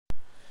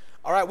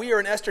All right, we are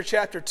in Esther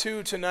chapter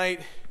 2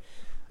 tonight.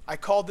 I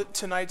called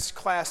tonight's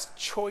class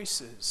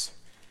Choices.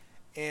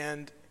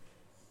 And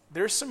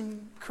there's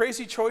some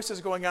crazy choices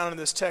going on in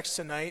this text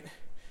tonight.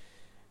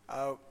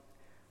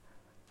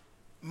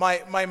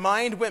 My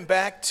mind went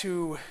back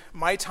to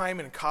my time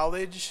in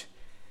college,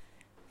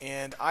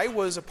 and I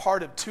was a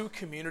part of two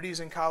communities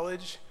in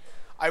college.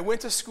 I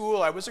went to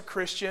school, I was a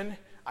Christian.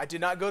 I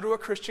did not go to a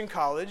Christian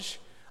college.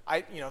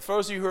 For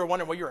those of you who are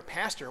wondering, well, you're a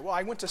pastor. Well,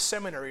 I went to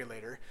seminary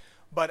later.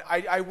 But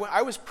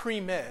I was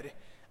pre-med.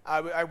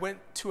 I went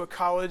to a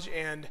college,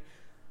 and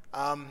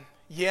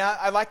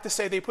I like to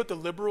say they put the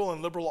liberal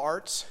in liberal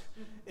arts.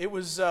 It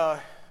was,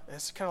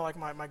 it's kind of like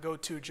my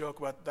go-to joke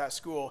about that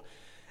school.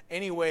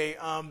 Anyway,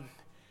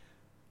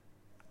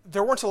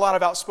 there weren't a lot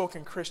of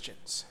outspoken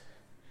Christians.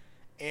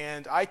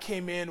 And I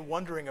came in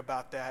wondering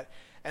about that.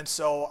 And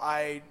so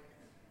I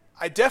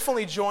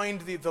definitely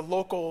joined the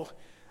local,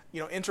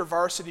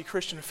 InterVarsity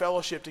Christian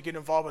Fellowship to get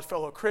involved with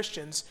fellow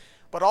Christians.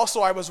 But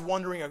also I was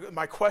wondering,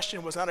 my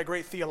question was not a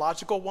great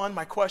theological one.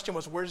 My question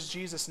was, where's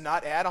Jesus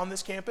not at on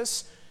this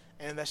campus?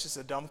 And that's just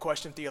a dumb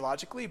question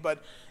theologically,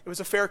 but it was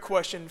a fair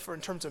question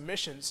in terms of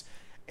missions.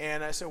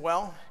 And I said,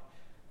 well,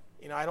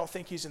 I don't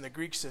think he's in the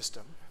Greek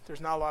system. There's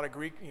not a lot of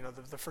Greek,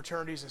 the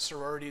fraternities and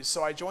sororities.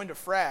 So I joined a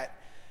frat.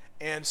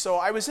 And so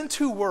I was in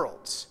two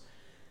worlds.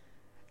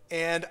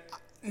 And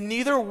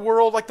neither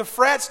world, like the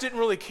frats didn't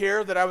really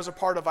care that I was a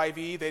part of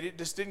IV. They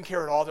just didn't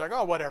care at all. They're like,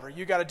 oh, whatever.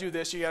 You got to do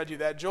this. You got to do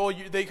that. Joel,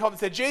 they called and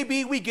said,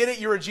 JB, we get it.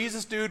 You're a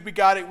Jesus dude. We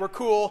got it. We're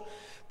cool.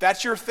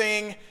 That's your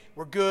thing.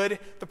 We're good.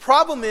 The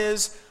problem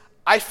is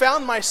I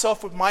found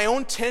myself with my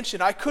own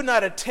tension. I could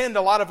not attend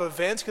a lot of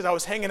events because I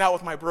was hanging out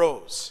with my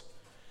bros.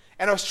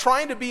 And I was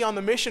trying to be on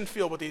the mission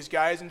field with these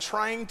guys and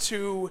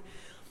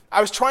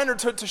I was trying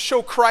to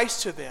show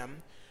Christ to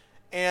them.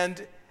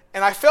 And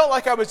I felt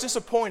like I was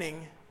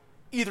disappointing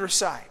either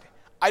side.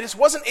 I just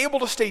wasn't able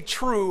to stay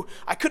true.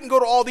 I couldn't go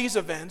to all these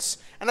events,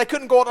 and I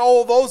couldn't go to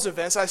all those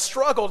events. I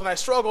struggled,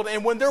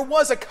 and when there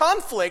was a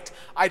conflict,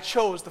 I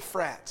chose the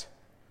frat.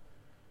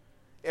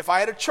 If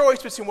I had a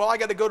choice between, I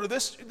got to go to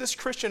this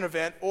Christian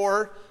event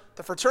or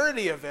the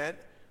fraternity event,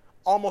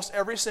 almost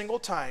every single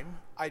time,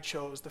 I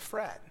chose the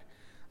frat.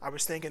 I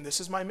was thinking, this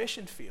is my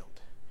mission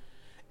field.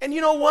 And you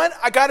know what?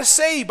 I got to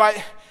say,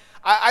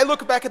 I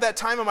look back at that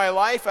time in my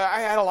life, I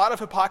had a lot of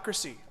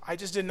hypocrisy. I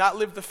just did not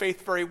live the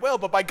faith very well,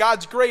 but by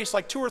God's grace,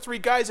 like 2 or 3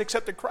 guys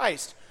accepted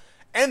Christ,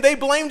 and they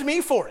blamed me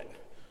for it.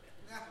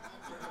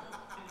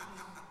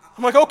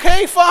 I'm like,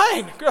 okay,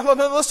 fine.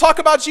 Let's talk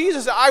about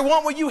Jesus. I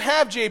want what you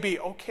have, JB.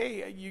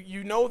 Okay,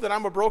 you know that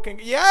I'm a broken...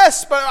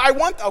 Yes, but I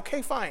want...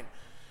 Okay, fine.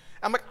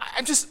 I'm like,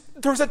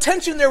 there was a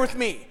tension there with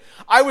me.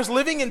 I was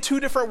living in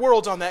 2 different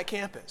worlds on that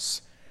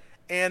campus,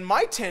 and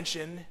my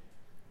tension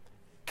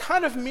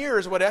kind of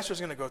mirrors what Esther's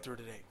going to go through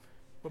today,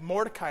 what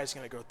Mordecai is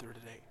going to go through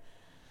today.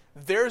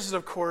 Theirs is,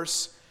 of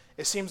course,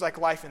 it seems like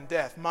life and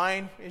death.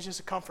 Mine is just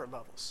the comfort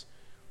levels.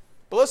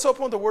 But let's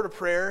open with a word of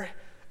prayer,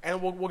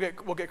 and we'll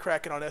get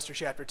cracking on Esther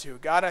chapter 2.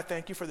 God, I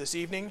thank you for this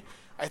evening.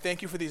 I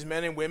thank you for these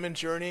men and women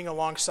journeying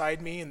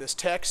alongside me in this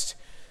text.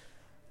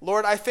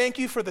 Lord, I thank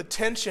you for the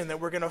tension that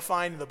we're going to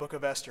find in the book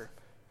of Esther.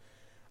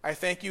 I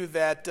thank you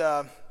that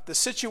the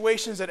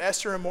situations that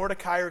Esther and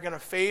Mordecai are going to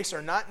face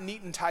are not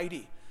neat and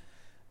tidy.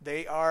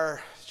 They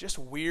are just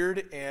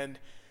weird, and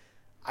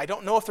I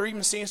don't know if there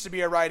even seems to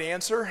be a right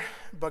answer,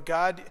 but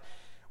God,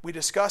 we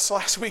discussed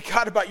last week,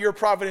 God, about your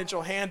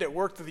providential hand at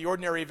work through the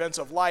ordinary events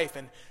of life,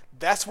 and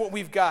that's what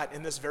we've got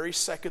in this very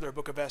secular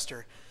book of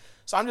Esther.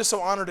 So I'm just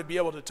so honored to be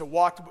able to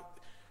walk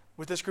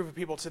with this group of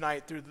people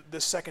tonight through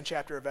this second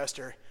chapter of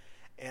Esther,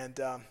 and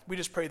we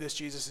just pray this,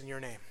 Jesus, in your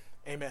name.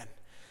 Amen.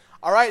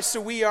 All right, so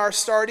we are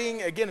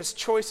starting, again, it's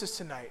choices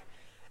tonight,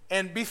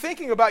 and be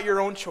thinking about your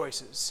own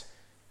choices.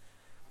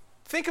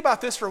 Think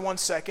about this for 1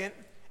 second.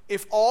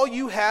 If all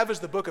you have is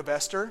the book of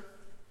Esther,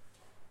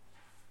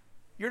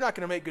 you're not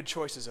going to make good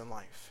choices in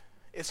life.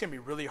 It's going to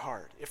be really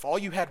hard. If all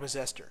you had was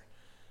Esther.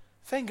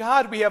 Thank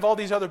God we have all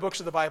these other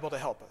books of the Bible to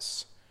help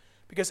us.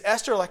 Because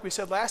Esther, like we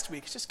said last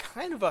week, is just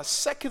kind of a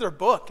secular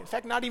book. In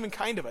fact, not even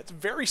kind of. It's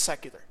very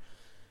secular.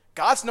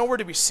 God's nowhere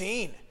to be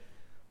seen.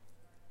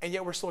 And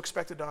yet we're still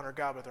expected to honor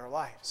God with our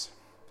lives.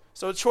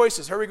 So the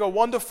choices. Here we go.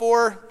 1 to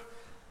 4.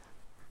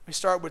 We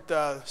start with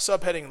the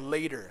subheading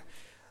later.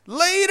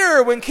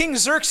 Later, when King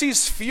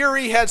Xerxes'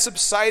 fury had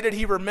subsided,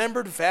 he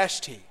remembered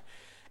Vashti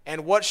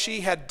and what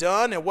she had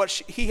done and what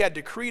he had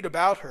decreed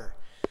about her.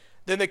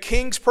 Then the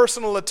king's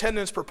personal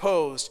attendants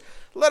proposed,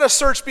 let a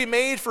search be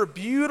made for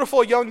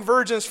beautiful young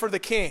virgins for the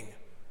king.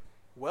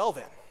 Well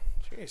then,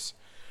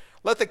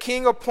 let the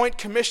king appoint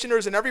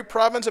commissioners in every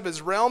province of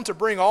his realm to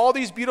bring all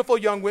these beautiful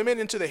young women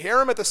into the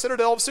harem at the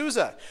citadel of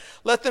Susa.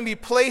 Let them be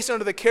placed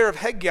under the care of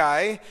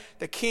Hegai,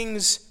 the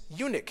king's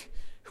eunuch,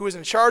 who is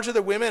in charge of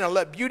the women, and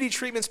let beauty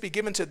treatments be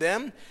given to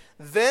them.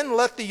 Then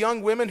let the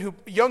young woman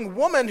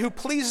who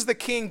pleases the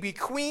king be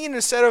queen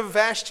instead of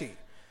Vashti.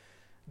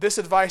 This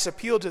advice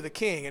appealed to the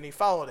king, and he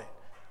followed it.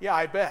 Yeah,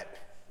 I bet.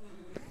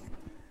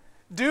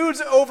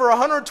 Dudes over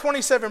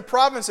 127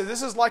 provinces.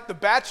 This is like The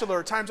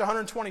Bachelor times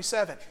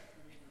 127.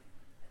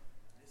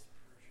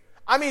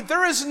 I mean,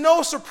 there is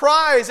no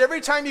surprise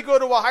every time you go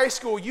to a high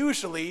school,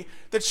 usually,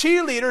 the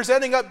cheerleaders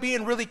ending up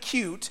being really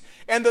cute,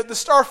 and the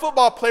star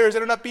football players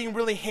ended up being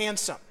really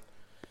handsome.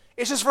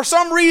 It's just for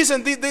some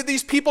reason,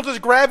 these people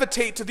just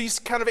gravitate to these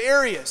kind of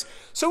areas.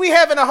 So we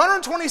have in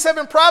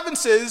 127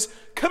 provinces,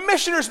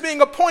 commissioners being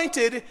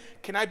appointed.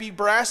 Can I be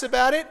brass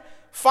about it?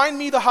 Find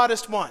me the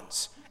hottest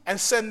ones and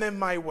send them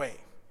my way.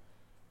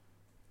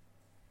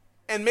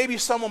 And maybe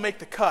some will make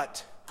the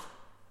cut,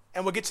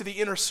 and we'll get to the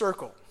inner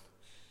circle.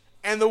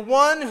 And the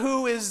one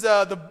who is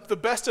the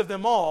best of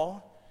them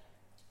all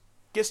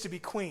gets to be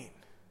queen.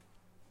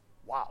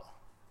 Wow.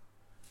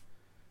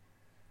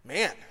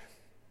 Man,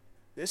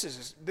 this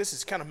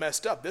is kind of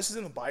messed up. This is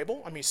in the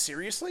Bible? I mean,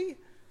 seriously?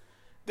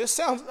 This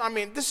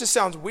just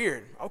sounds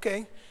weird.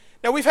 Okay.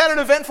 Now, we've had an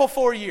eventful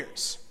 4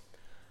 years.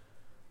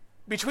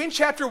 Between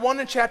chapter 1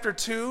 and chapter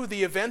 2,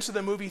 the events of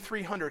the movie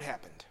 300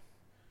 happened.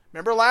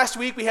 Remember last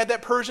week we had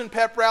that Persian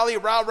pep rally,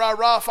 rah, rah,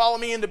 rah, follow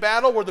me into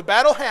battle, where the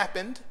battle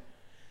happened.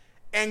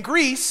 And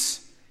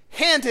Greece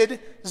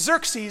handed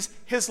Xerxes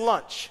his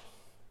lunch.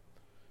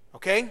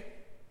 Okay?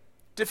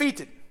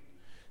 Defeated.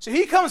 So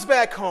he comes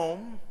back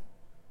home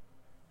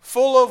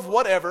full of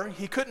whatever.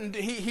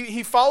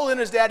 He followed in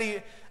his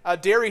daddy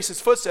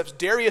Darius' footsteps.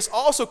 Darius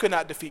also could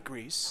not defeat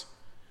Greece.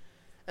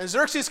 And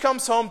Xerxes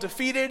comes home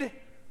defeated,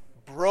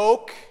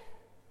 broke,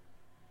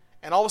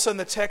 and all of a sudden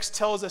the text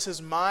tells us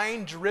his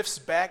mind drifts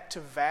back to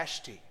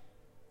Vashti.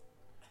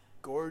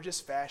 Gorgeous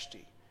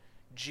Vashti.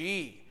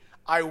 Gee,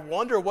 I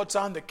wonder what's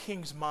on the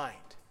king's mind.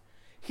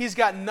 He's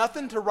got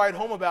nothing to write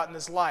home about in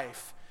his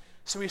life,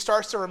 so he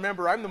starts to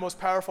remember, I'm the most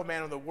powerful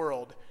man in the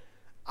world.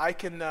 I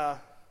can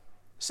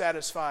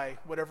satisfy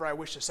whatever I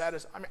wish to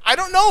satisfy. I mean, I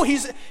don't know.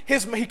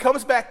 He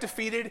comes back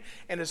defeated,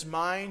 and his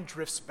mind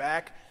drifts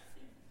back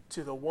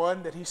to the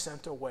one that he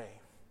sent away.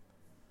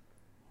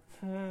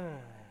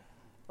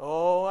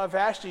 Oh,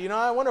 Vashti.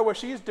 I wonder what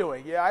she's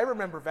doing. Yeah, I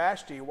remember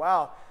Vashti.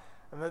 Wow.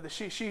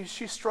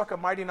 She struck a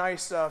mighty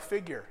nice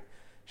figure.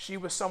 She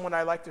was someone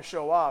I like to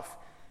show off.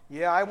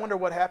 Yeah, I wonder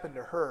what happened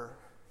to her.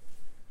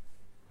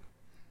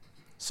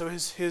 So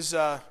he's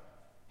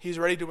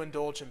ready to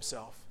indulge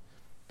himself,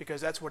 because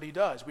that's what he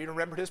does. We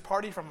remembered his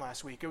party from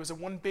last week. It was a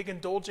one big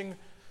indulging,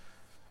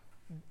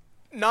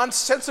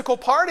 nonsensical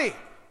party.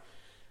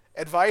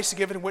 Advice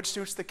given which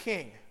suits the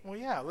king. Well,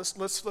 yeah,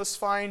 let's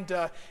find.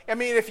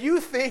 If you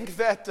think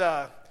that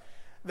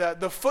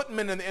the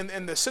footman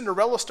in the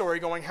Cinderella story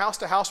going house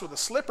to house with a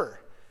slipper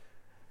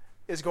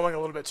is going a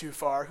little bit too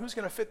far, who's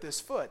going to fit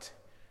this foot?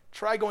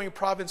 Try going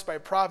province by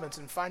province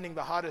and finding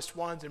the hottest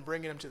ones and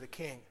bringing them to the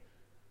king.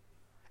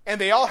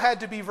 And they all had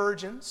to be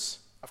virgins,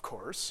 of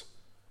course.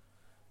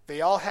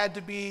 They all had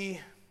to be,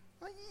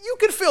 you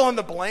can fill in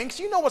the blanks.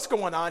 You know what's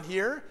going on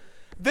here.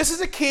 This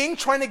is a king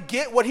trying to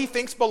get what he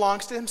thinks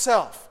belongs to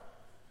himself.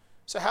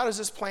 So how does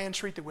this plan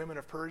treat the women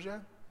of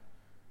Persia?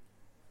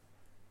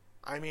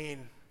 I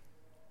mean,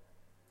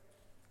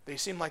 they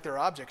seem like they're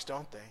objects,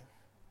 don't they?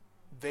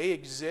 They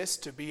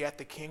exist to be at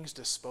the king's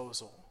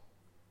disposal.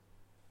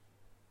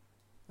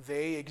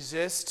 They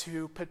exist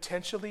to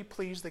potentially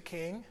please the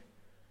king,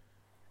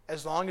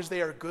 as long as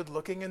they are good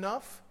looking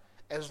enough,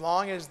 as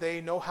long as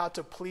they know how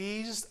to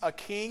please a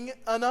king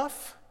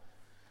enough.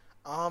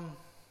 I'm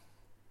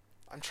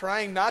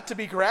trying not to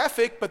be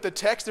graphic, but the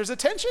text, there's a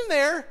tension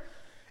there.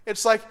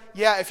 It's like,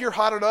 yeah, if you're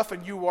hot enough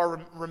and you are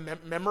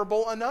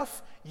memorable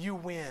enough, you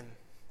win.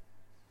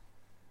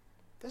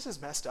 This is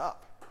messed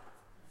up.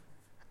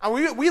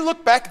 And we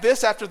look back at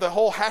this after the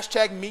whole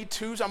hashtag Me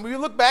Too. We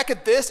look back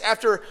at this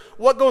after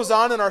what goes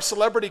on in our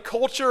celebrity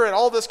culture and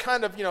all this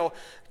kind of,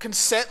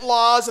 consent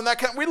laws and that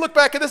kind. We look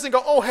back at this and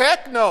go, oh,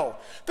 heck no.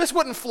 This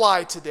wouldn't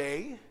fly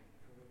today.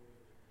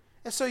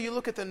 And so you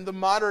look at the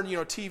modern,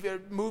 TV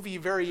movie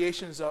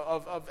variations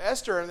of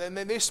Esther, and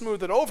then they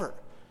smooth it over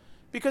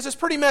because it's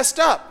pretty messed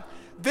up.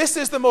 This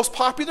is the most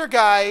popular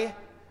guy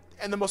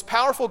and the most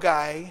powerful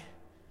guy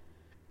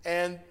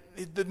and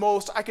the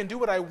most I can do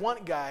what I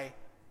want guy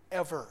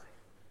ever.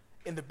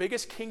 In the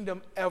biggest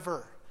kingdom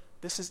ever.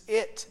 This is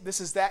it. This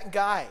is that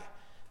guy.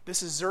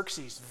 This is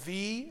Xerxes.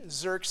 The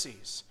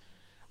Xerxes.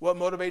 What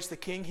motivates the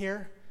king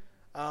here?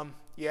 I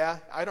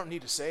don't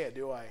need to say it,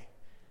 do I?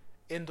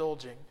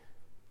 Indulging.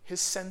 His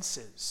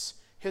senses.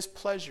 His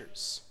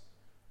pleasures.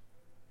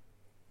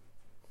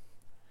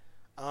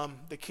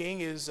 The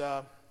king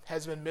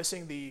has been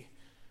missing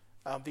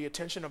the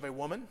attention of a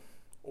woman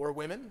or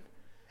women,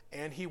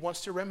 and he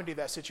wants to remedy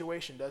that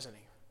situation, doesn't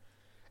he?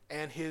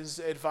 And his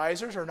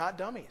advisors are not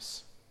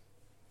dummies.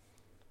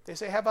 They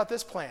say, how about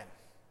this plan?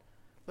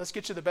 Let's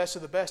get you the best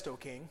of the best, O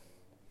king.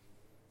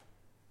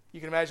 You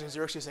can imagine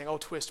Xerxes saying, oh,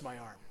 twist my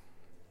arm.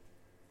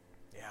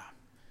 Yeah.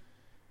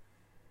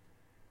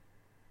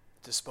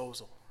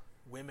 Disposal.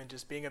 Women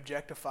just being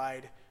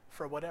objectified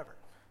for whatever.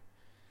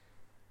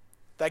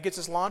 That gets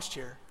us launched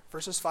here.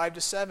 Verses 5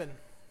 to 7.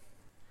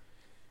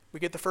 We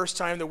get the first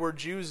time the word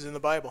Jews is in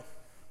the Bible.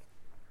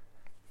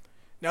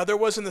 Now there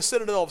was in the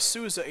citadel of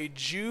Susa a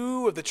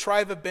Jew of the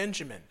tribe of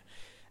Benjamin,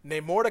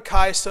 named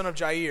Mordecai, son of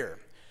Jair,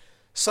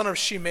 son of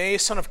Shimei,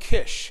 son of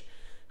Kish,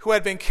 who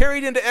had been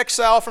carried into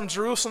exile from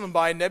Jerusalem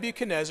by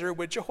Nebuchadnezzar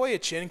with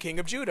Jehoiachin, king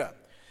of Judah.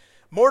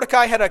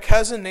 Mordecai had a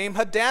cousin named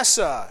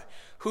Hadassah,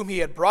 whom he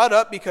had brought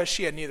up because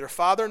she had neither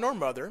father nor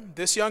mother.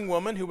 This young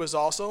woman, who was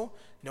also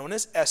known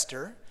as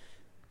Esther,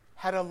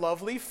 had a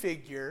lovely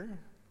figure.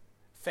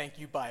 Thank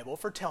you, Bible,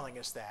 for telling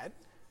us that.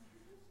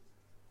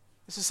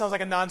 This sounds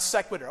like a non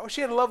sequitur. Oh,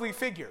 she had a lovely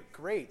figure.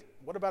 Great.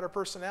 What about her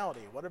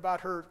personality? What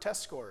about her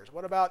test scores?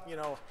 What about,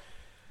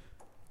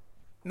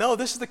 No,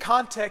 this is the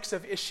context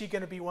of, is she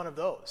going to be one of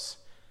those?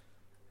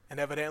 And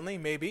evidently,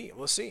 maybe.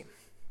 We'll see.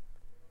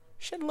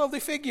 She had a lovely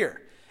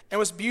figure and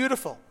was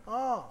beautiful.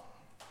 Oh,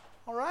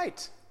 all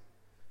right.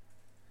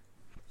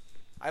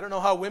 I don't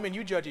know how women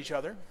you judge each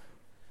other,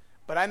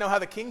 but I know how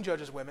the king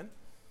judges women.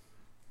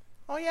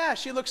 Oh, yeah,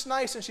 she looks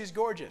nice and she's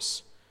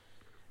gorgeous.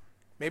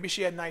 Maybe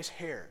she had nice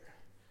hair.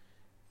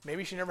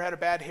 Maybe she never had a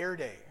bad hair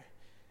day.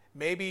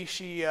 Maybe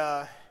she's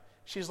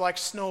like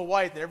Snow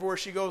White, and everywhere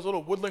she goes,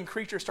 little woodland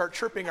creatures start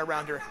chirping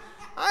around her.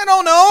 I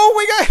don't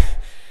know.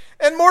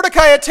 And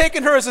Mordecai had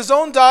taken her as his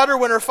own daughter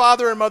when her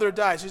father and mother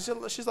died.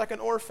 She's like an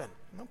orphan.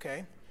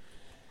 Okay.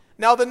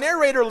 Now, the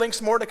narrator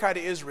links Mordecai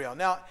to Israel.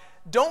 Now,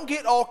 don't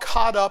get all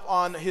caught up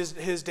on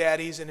his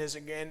daddies and his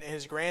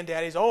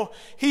granddaddies. Oh,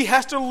 he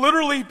has to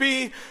literally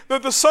be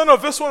the son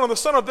of this one or the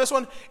son of this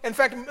one. In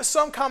fact,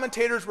 some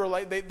commentators were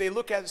like, they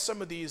look at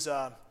some of these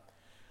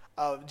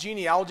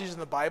genealogies in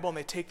the Bible and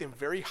they take them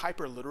very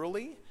hyper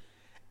literally.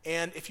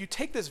 And if you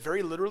take this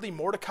very literally,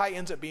 Mordecai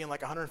ends up being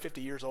like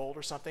 150 years old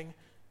or something,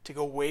 to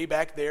go way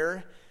back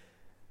there.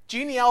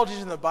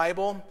 Genealogies in the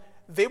Bible,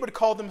 they would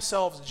call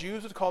themselves,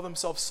 Jews would call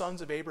themselves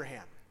sons of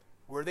Abraham.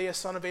 Were they a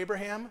son of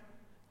Abraham?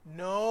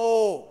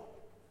 No.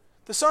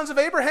 The sons of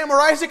Abraham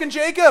were Isaac and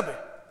Jacob.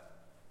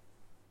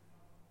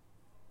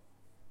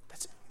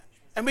 That's it.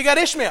 And we got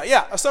Ishmael,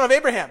 a son of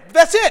Abraham.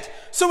 That's it.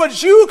 So a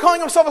Jew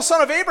calling himself a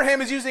son of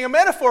Abraham is using a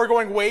metaphor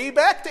going way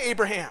back to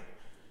Abraham.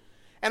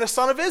 And a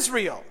son of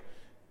Israel.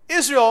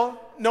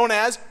 Israel known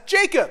as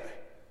Jacob.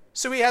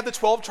 So we have the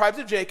 12 tribes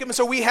of Jacob. And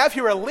so we have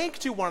here a link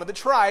to one of the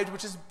tribes,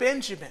 which is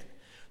Benjamin.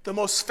 The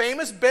most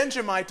famous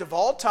Benjamite of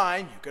all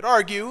time. You could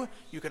argue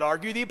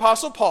the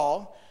Apostle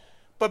Paul.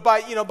 But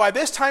by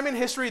this time in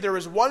history, there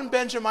was one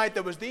Benjamite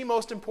that was the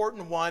most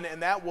important one,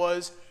 and that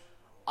was,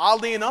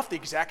 oddly enough, the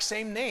exact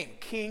same name,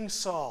 King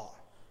Saul.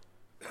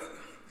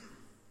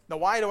 Now,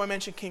 why do I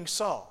mention King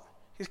Saul?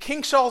 Because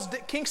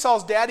King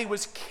Saul's daddy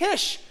was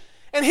Kish.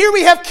 And here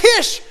we have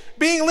Kish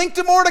being linked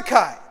to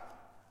Mordecai,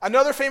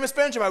 another famous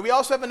Benjamite. We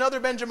also have another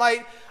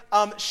Benjamite,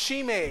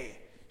 Shimei.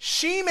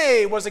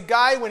 Shimei was a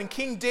guy when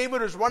King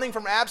David was running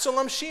from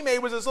Absalom. Shimei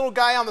was this little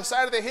guy on the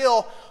side of the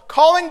hill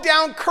calling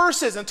down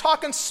curses and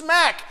talking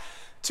smack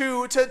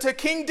to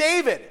King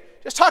David.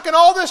 Just talking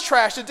all this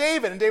trash to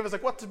David. And David's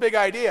like, what's the big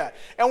idea?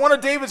 And one of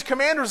David's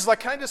commanders is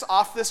like, can I just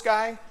off this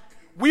guy?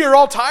 We are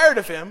all tired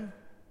of him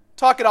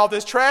talking all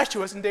this trash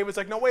to us. And David's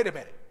like, no, wait a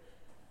minute.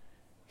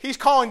 He's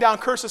calling down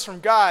curses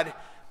from God.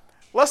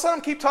 Let's let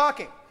him keep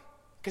talking.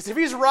 Because if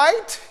he's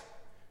right,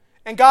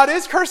 and God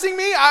is cursing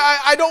me,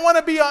 I don't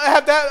want to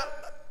have that.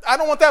 I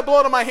don't want that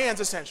blood on my hands,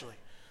 essentially.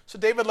 So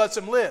David lets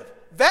him live.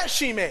 That's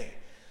Shimei.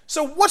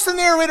 So what's the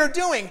narrator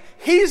doing?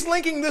 He's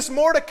linking this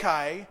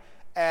Mordecai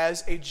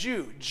as a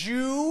Jew.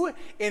 Jew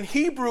in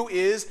Hebrew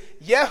is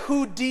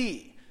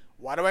Yehudi.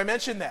 Why do I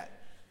mention that?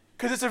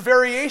 Because it's a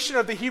variation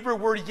of the Hebrew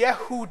word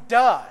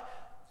Yehudah,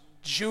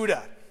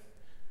 Judah.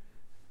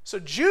 So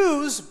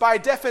Jews, by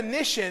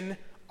definition,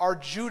 are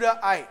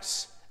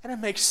Judahites. And it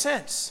makes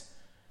sense.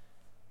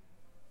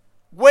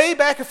 Way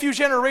back a few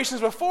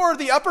generations before,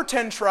 the upper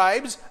 10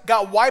 tribes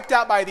got wiped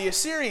out by the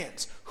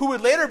Assyrians, who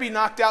would later be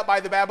knocked out by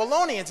the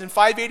Babylonians in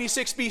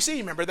 586 BC.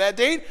 Remember that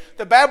date?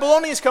 The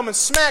Babylonians come and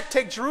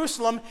take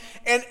Jerusalem,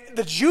 and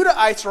the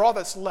Judahites are all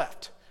that's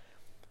left.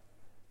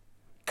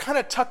 Kind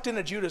of tucked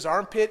into Judah's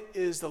armpit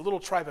is the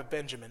little tribe of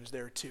Benjamins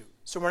there too.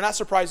 So we're not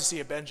surprised to see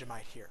a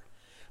Benjamite here.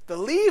 The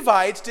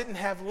Levites didn't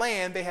have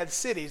land, they had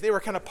cities. They were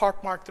kind of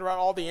pockmarked throughout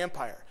all the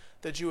empire,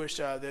 the Jewish,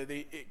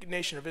 the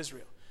nation of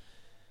Israel.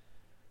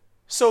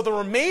 So the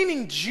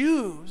remaining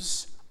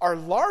Jews are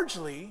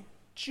largely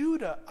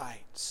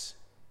Judahites.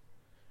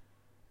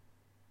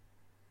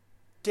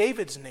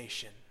 David's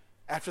nation.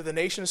 After the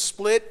nation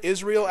split,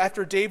 Israel,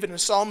 after David and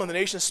Solomon, the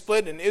nation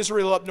split, and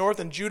Israel up north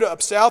and Judah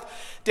up south,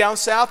 down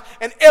south.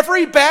 And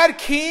every bad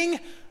king,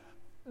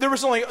 there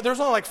was only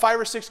like 5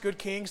 or 6 good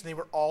kings, and they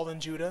were all in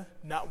Judah.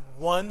 Not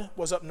one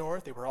was up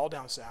north. They were all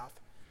down south.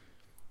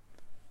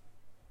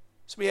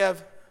 So we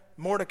have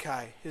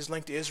Mordecai, his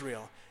link to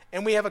Israel.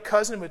 And we have a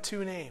cousin with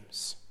 2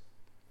 names,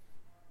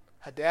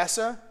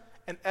 Hadassah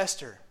and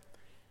Esther.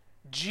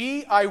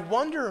 Gee, I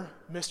wonder,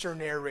 Mr.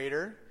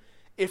 Narrator,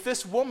 if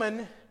this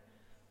woman,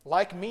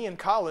 like me in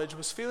college,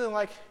 was feeling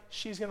like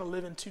she's going to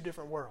live in 2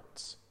 different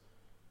worlds.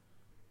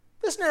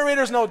 This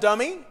narrator's no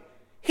dummy.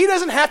 He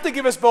doesn't have to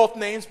give us both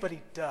names, but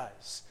he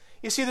does.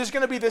 You see, there's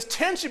going to be this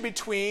tension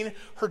between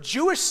her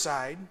Jewish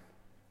side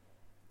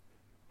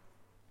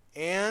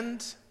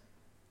and,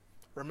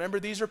 remember,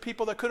 these are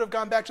people that could have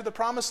gone back to the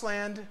promised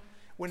land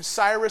When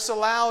Cyrus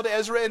allowed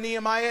Ezra and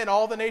Nehemiah and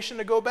all the nation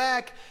to go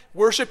back,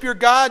 worship your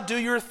God, do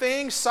your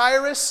thing.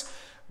 Cyrus,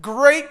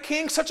 great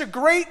king, such a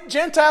great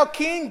Gentile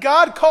king,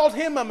 God called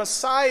him a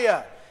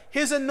Messiah,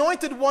 his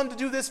anointed one to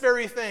do this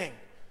very thing.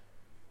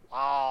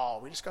 Wow,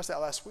 we discussed that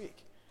last week.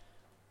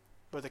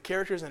 But the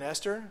characters in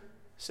Esther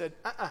said,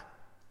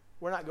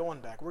 we're not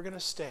going back. We're going to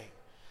stay.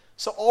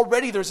 So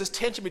already there's this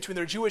tension between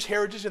their Jewish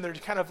heritage and their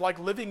kind of like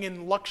living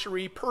in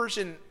luxury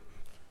Persian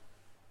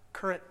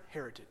current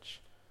heritage.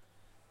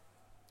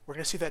 We're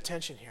going to see that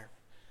tension here.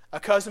 A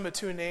cousin with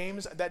two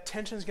names, that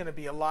tension is going to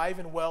be alive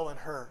and well in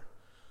her.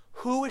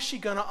 Who is she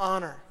going to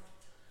honor?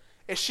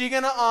 Is she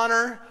going to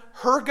honor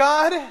her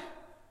God?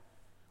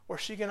 Or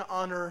is she going to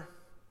honor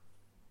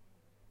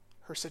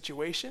her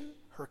situation,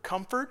 her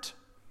comfort?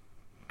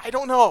 I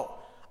don't know.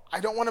 I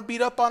don't want to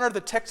beat up on her.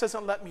 The text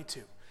doesn't let me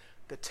to.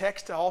 The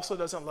text also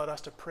doesn't let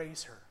us to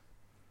praise her.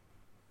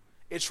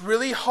 It's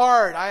really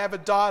hard. I have a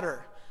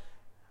daughter.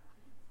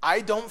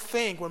 I don't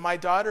think when my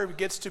daughter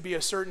gets to be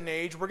a certain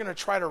age, we're going to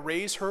try to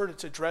raise her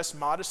to dress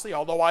modestly,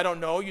 although I don't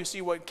know. You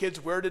see what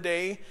kids wear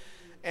today,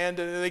 and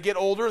they get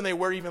older and they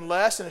wear even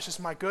less, and it's just,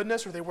 my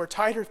goodness, or they wear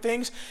tighter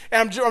things. And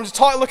I'm just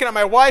looking at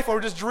my wife, and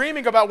we're just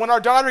dreaming about when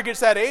our daughter gets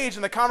that age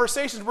and the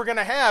conversations we're going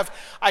to have.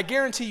 I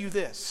guarantee you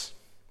this.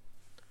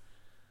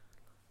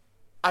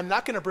 I'm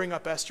not going to bring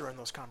up Esther in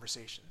those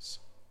conversations.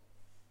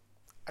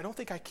 I don't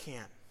think I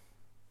can.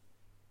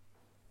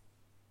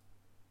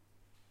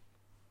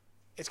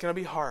 It's going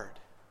to be hard.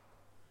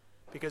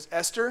 Because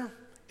Esther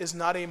is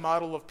not a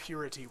model of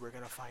purity, we're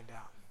going to find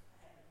out.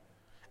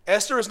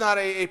 Esther is not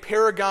a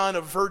paragon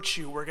of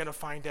virtue, we're going to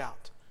find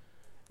out.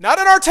 Not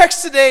in our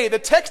text today. The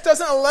text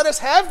doesn't let us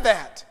have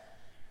that.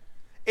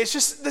 It's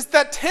just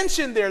that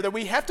tension there that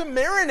we have to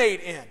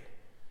marinate in.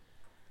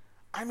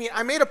 I mean,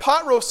 I made a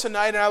pot roast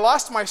tonight and I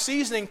lost my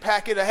seasoning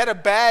packet. I had a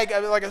bag,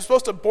 like I was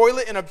supposed to boil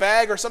it in a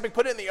bag or something,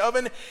 put it in the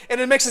oven, and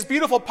it makes this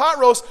beautiful pot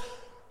roast.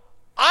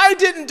 I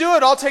didn't do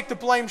it. I'll take the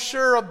blame.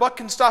 Sure, a buck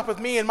can stop with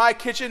me in my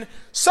kitchen.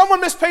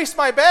 Someone misplaced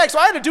my bag, so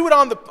I had to do it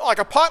on like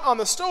a pot on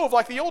the stove,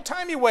 like the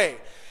old-timey way.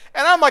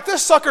 And I'm like,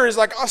 this sucker is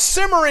like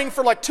simmering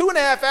for like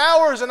 2.5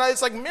 hours, and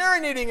it's like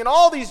marinating in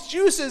all these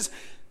juices.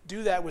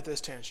 Do that with this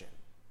tension,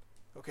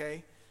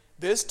 okay?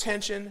 This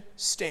tension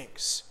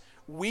stinks.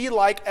 We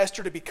like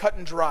Esther to be cut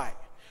and dry.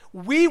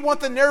 We want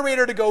the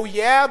narrator to go,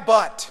 yeah,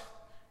 but.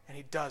 And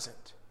he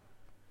doesn't.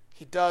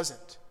 He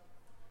doesn't.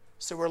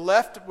 So we're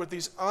left with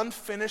these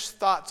unfinished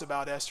thoughts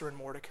about Esther and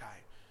Mordecai.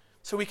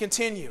 So we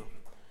continue.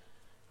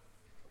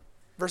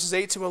 Verses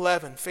 8 to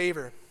 11,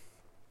 favor.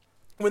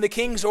 When the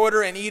king's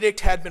order and edict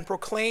had been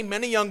proclaimed,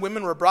 many young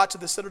women were brought to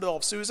the citadel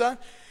of Susa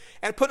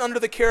and put under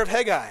the care of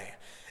Hegai.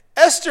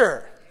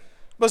 Esther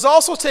was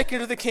also taken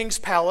to the king's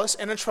palace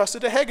and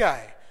entrusted to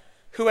Hegai,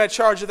 who had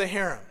charge of the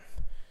harem.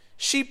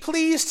 She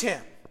pleased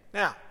him.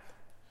 Now,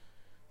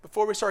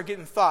 before we start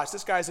getting thoughts,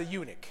 this guy's a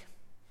eunuch.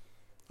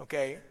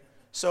 Okay?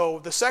 So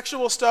the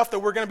sexual stuff that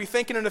we're going to be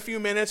thinking in a few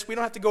minutes, we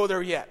don't have to go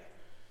there yet.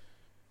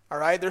 All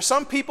right? There's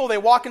some people, they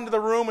walk into the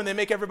room and they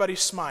make everybody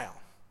smile.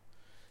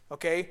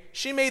 Okay?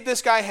 She made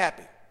this guy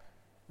happy.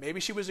 Maybe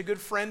she was a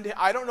good friend.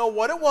 I don't know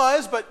what it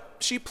was, but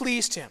she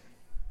pleased him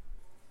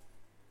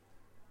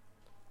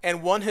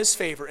and won his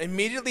favor.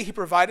 Immediately he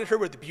provided her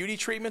with beauty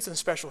treatments and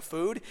special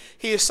food.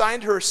 He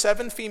assigned her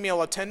 7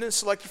 female attendants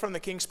selected from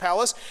the king's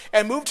palace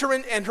and moved her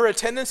and her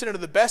attendants into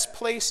the best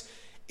place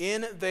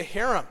in the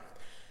harem.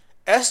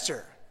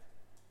 Esther,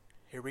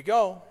 here we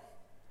go,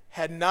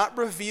 had not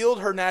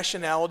revealed her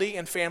nationality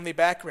and family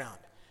background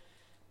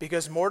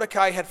because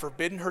Mordecai had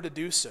forbidden her to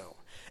do so.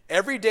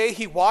 Every day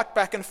he walked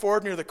back and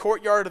forth near the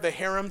courtyard of the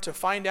harem to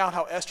find out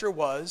how Esther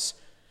was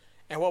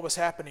and what was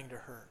happening to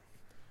her.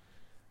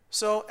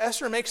 So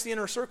Esther makes the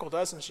inner circle,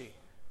 doesn't she?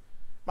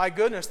 My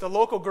goodness, the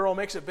local girl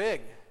makes it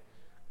big.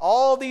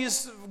 All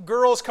these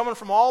girls coming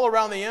from all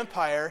around the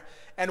empire,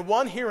 and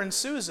one here in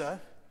Susa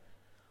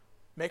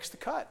makes the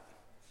cut.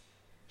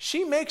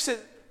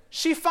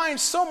 She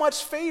finds so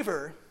much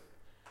favor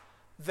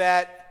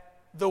that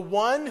the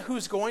one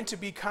who's going to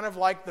be kind of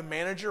like the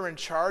manager in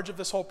charge of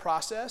this whole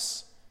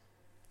process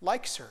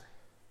likes her.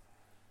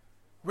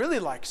 Really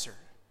likes her.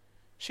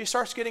 She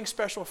starts getting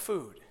special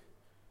food.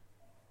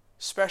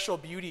 Special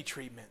beauty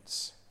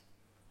treatments.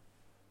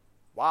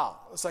 Wow.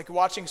 It's like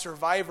watching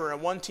Survivor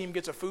and one team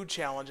gets a food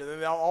challenge and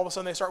then all of a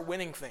sudden they start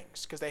winning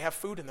things because they have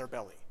food in their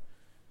belly.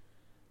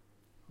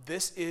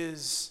 This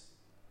is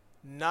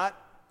not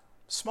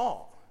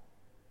small.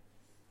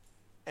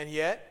 And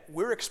yet,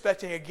 we're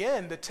expecting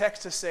again the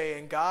text to say,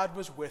 and God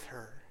was with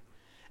her.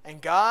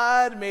 And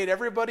God made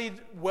everybody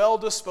well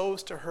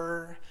disposed to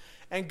her.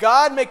 And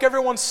God make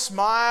everyone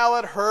smile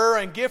at her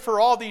and give her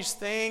all these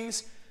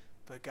things.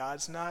 But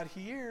God's not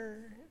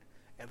here,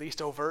 at least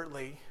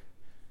overtly.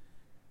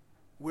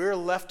 We're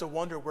left to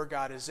wonder where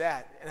God is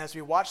at. And as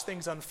we watch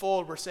things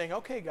unfold, we're saying,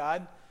 okay,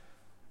 God,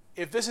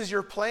 if this is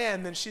your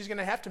plan, then she's going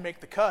to have to make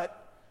the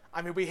cut.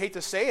 I mean, we hate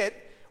to say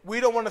it. We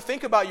don't want to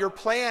think about your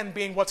plan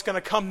being what's going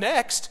to come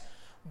next.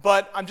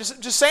 But I'm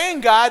just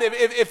saying, God,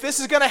 if this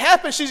is going to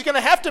happen, she's going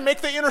to have to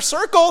make the inner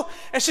circle,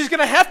 and she's going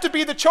to have to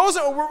be the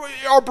chosen.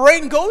 Our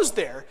brain goes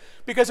there,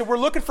 because if we're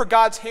looking for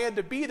God's hand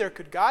to be there,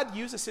 could God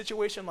use a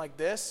situation like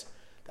this?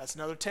 That's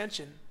another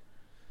tension.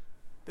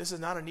 This is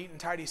not a neat and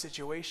tidy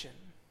situation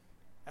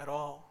at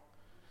all.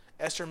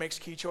 Esther makes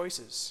key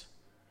choices.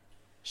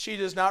 She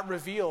does not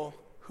reveal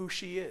who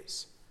she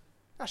is.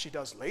 Now, she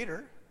does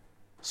later.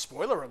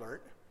 Spoiler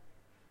alert.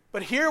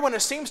 But here, when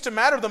it seems to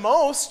matter the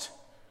most,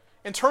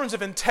 in terms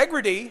of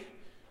integrity,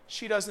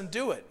 she doesn't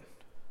do it.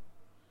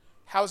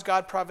 How's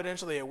God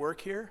providentially at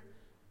work here?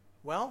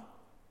 Well,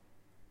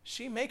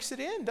 she makes it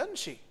in, doesn't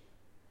she?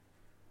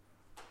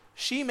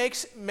 She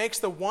makes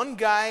the one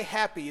guy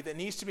happy that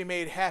needs to be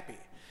made happy.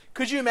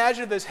 Could you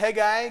imagine if this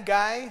Haggai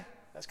guy,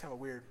 that's kind of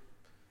a weird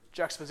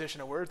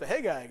juxtaposition of words, the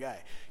Haggai guy.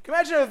 Can you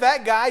imagine if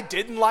that guy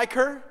didn't like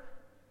her?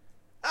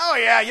 Oh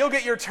yeah, you'll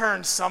get your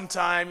turn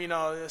sometime,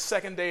 the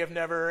second day of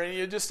never, and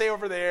you just stay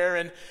over there,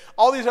 and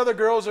all these other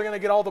girls are going to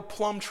get all the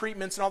plum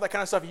treatments and all that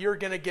kind of stuff. You're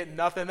going to get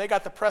nothing. They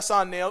got the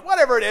press-on nails,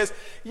 whatever it is.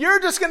 You're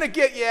just going to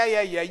get,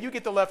 you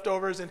get the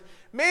leftovers, and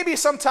maybe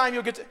sometime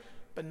you'll get to,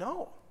 but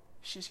no,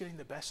 she's getting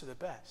the best of the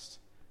best.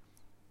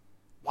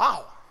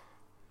 Wow.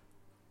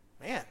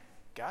 Man,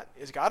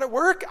 is God at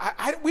work?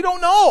 We don't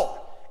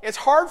know. It's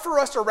hard for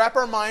us to wrap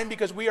our mind,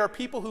 because we are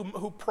people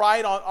who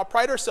pride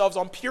ourselves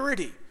on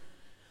purity,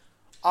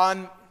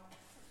 on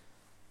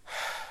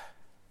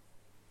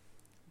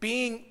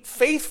being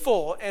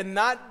faithful and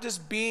not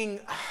just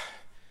being,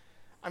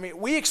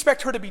 we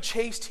expect her to be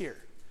chaste here,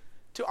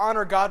 to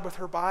honor God with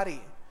her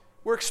body.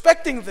 We're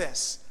expecting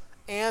this.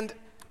 And,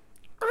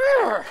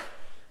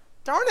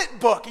 darn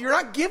it, book, you're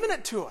not giving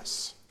it to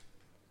us.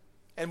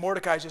 And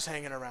Mordecai's just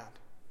hanging around.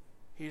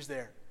 He's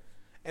there.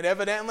 And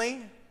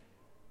evidently,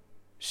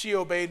 she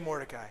obeyed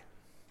Mordecai.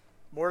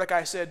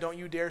 Mordecai said, don't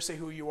you dare say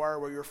who you are or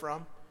where you're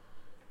from.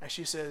 And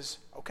she says,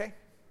 okay.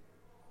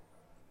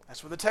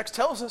 That's what the text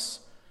tells us.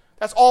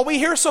 That's all we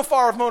hear so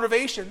far of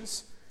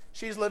motivations.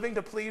 She's living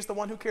to please the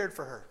one who cared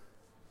for her.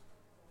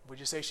 Would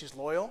you say she's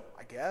loyal?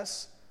 I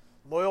guess.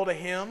 Loyal to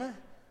him.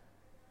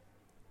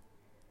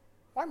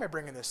 Why am I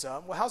bringing this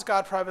up? Well, how's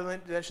God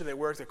providentially at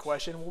work? The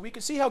question. Well, we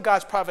can see how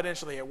God's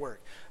providentially at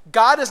work.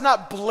 God is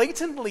not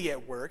blatantly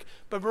at work,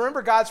 but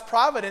remember, God's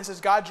providence is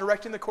God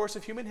directing the course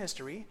of human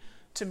history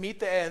to meet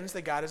the ends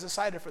that God has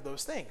decided for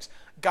those things.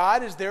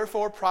 God is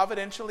therefore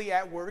providentially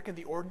at work in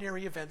the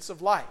ordinary events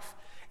of life.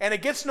 And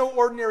it gets no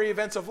ordinary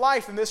events of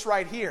life than this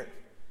right here.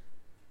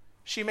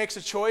 She makes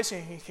a choice,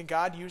 and can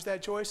God use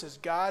that choice? Does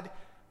God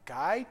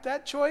guide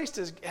that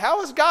choice?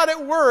 How is God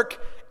at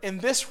work in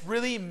this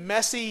really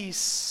messy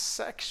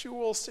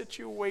sexual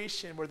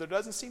situation where there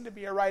doesn't seem to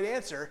be a right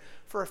answer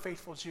for a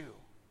faithful Jew?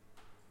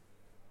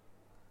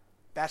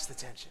 That's the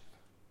tension.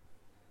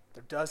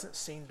 There doesn't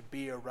seem to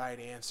be a right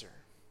answer.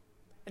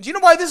 And do you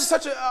know why this is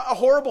such a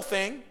horrible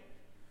thing?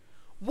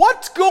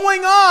 What's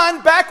going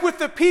on back with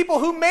the people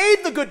who made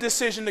the good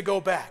decision to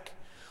go back?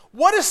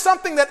 What is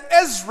something that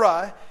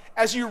Ezra,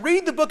 as you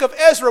read the book of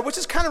Ezra, which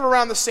is kind of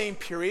around the same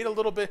period a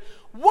little bit,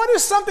 what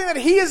is something that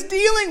he is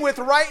dealing with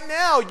right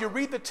now? You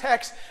read the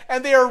text,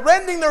 and they are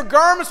rending their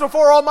garments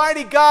before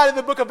Almighty God in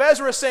the book of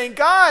Ezra, saying,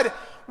 God,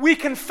 we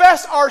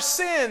confess our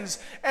sins,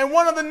 and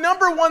one of the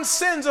number one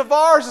sins of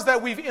ours is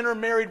that we've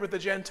intermarried with the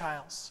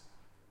Gentiles.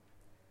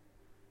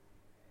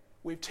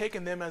 We've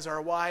taken them as our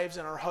wives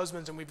and our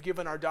husbands, and we've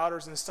given our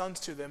daughters and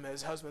sons to them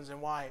as husbands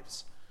and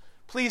wives.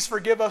 Please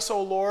forgive us,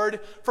 O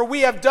Lord, for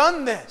we have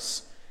done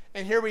this.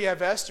 And here we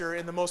have Esther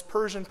in the most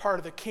Persian part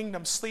of the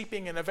kingdom,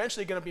 sleeping and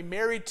eventually going to be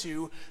married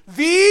to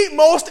the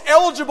most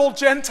eligible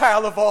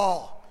Gentile of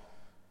all.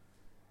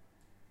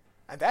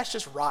 And that's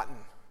just rotten.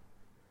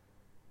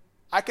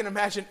 I can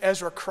imagine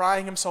Ezra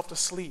crying himself to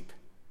sleep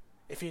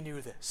if he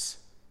knew this.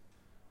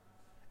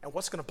 And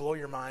what's going to blow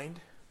your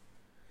mind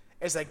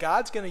is that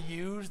God's going to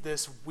use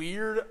this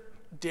weird,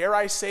 dare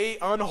I say,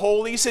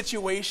 unholy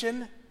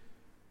situation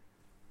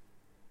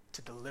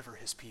to deliver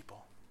his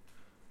people.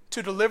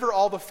 To deliver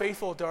all the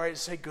faithful, dare I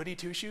say, goody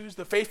two-shoes,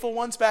 the faithful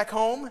ones back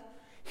home.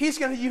 He's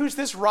going to use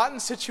this rotten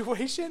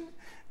situation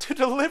to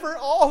deliver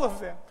all of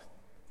them.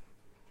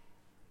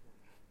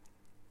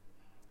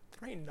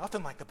 There ain't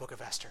nothing like the book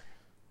of Esther.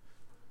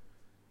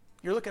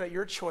 You're looking at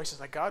your choices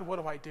like, God, what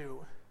do I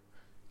do?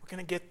 We're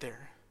going to get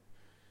there.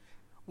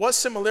 What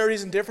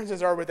similarities and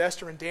differences are with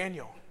Esther and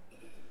Daniel?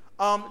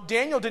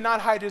 Daniel did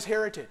not hide his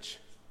heritage.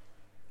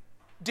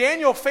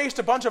 Daniel faced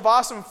a bunch of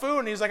awesome food,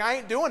 and he's like, I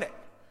ain't doing it.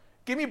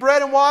 Give me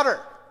bread and water.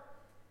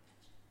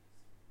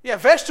 Yeah,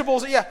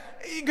 vegetables. Yeah,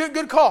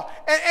 good call.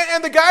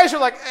 And the guys are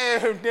like,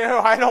 no,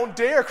 I don't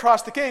dare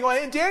cross the king.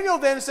 And Daniel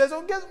then says,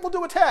 we'll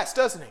do a test,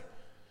 doesn't he?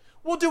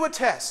 We'll do a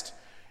test.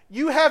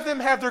 You have them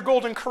have their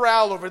golden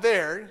corral over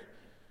there,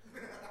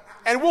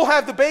 and we'll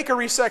have the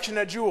bakery section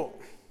at Jewel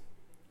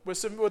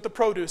with the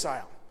produce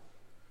aisle.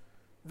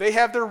 They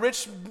have their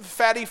rich,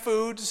 fatty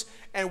foods,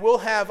 and we'll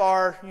have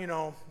our,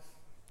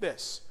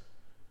 this.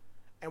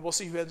 And we'll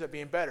see who ends up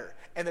being better.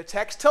 And the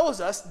text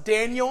tells us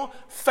Daniel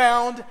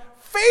found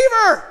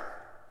favor.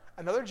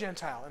 another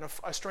Gentile and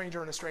a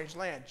stranger in a strange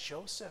land,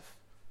 Joseph.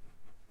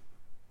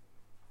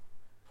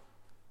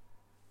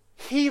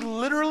 He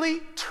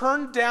literally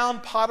turned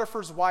down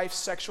Potiphar's wife's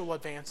sexual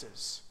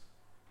advances.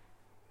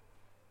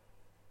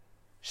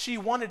 She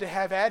wanted to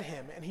have at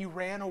him, and he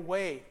ran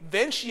away.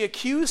 Then she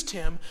accused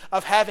him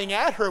of having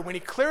at her when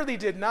he clearly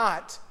did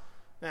not.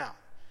 Now,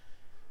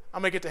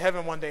 I'm going to get to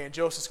heaven one day, and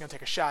Joseph's going to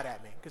take a shot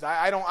at me, because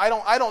I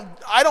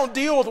don't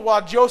deal with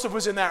while Joseph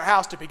was in that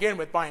house to begin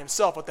with by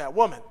himself with that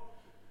woman,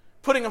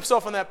 putting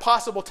himself in that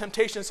possible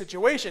temptation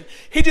situation.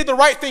 He did the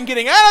right thing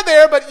getting out of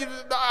there, but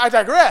I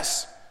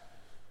digress.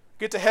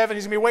 Get to heaven,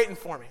 he's going to be waiting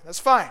for me. That's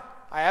fine.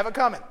 I have it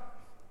coming.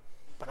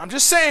 But I'm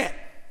just saying,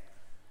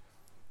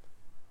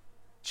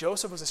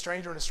 Joseph was a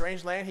stranger in a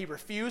strange land. He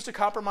refused to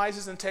compromise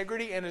his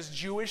integrity and his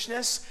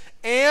Jewishness,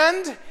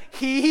 and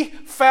he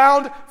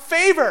found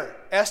favor.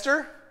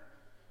 Esther,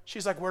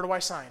 she's like, where do I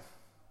sign?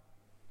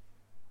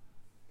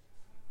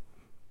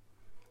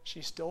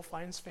 She still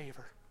finds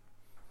favor.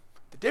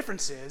 The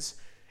difference is,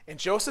 in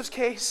Joseph's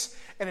case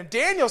and in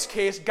Daniel's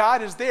case,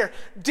 God is there.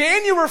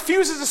 Daniel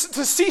refuses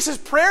to cease his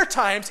prayer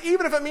times,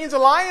 even if it means a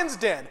lion's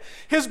den.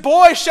 His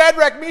boys,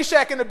 Shadrach,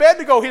 Meshach, and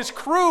Abednego, his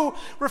crew,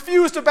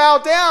 refuse to bow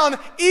down,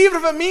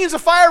 even if it means a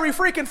fiery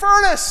freaking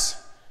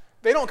furnace.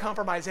 They don't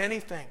compromise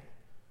anything.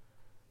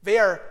 They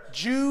are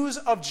Jews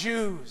of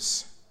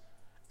Jews.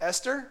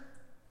 Esther,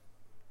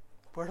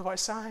 where do I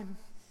sign?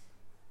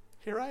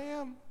 Here I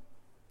am.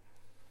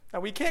 Now,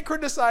 we can't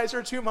criticize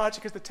her too much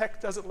because the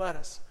text doesn't let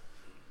us.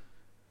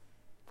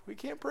 We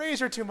can't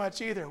praise her too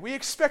much either. We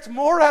expect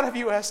more out of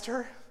you,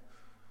 Esther.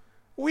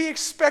 We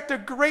expect a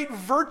great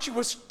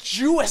virtuous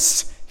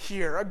Jewess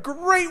here, a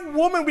great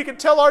woman we can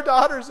tell our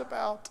daughters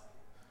about.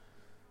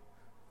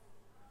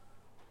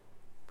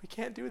 We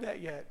can't do that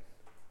yet.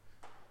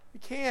 We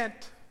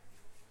can't.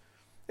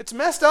 It's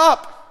messed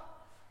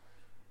up.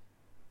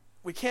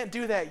 We can't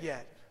do that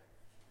yet.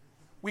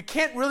 We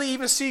can't really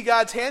even see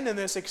God's hand in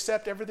this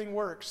except everything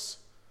works.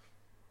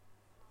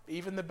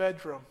 Even the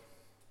bedroom,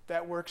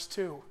 that works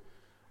too.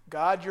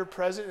 God, you're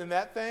present in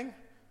that thing?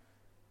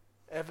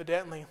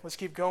 Evidently. Let's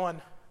keep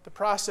going. The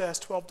process,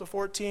 12 to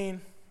 14.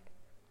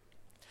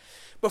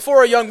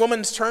 Before a young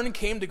woman's turn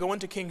came to go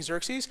into King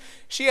Xerxes,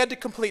 she had to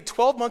complete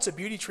 12 months of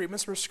beauty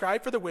treatments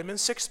prescribed for the women,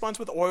 6 months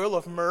with oil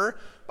of myrrh.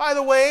 By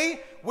the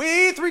way,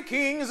 we 3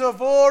 kings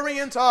of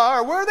Orient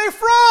are. Where are they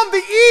from?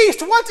 The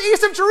east. What's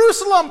east of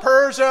Jerusalem?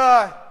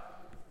 Persia.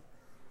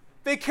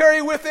 They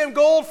carry with them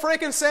gold,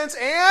 frankincense,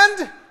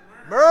 and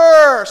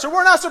myrrh. So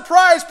we're not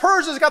surprised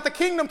Persia's got the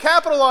kingdom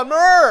capital on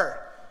myrrh.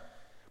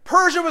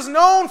 Persia was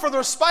known for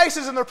their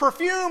spices and their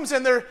perfumes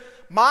and their...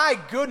 My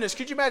goodness,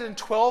 could you imagine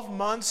 12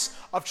 months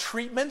of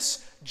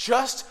treatments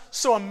just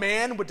so a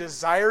man would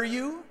desire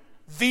you?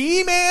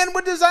 The man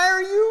would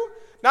desire you?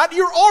 Not,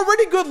 you're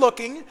already good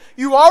looking.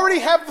 You already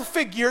have the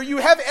figure. You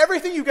have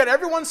everything. You got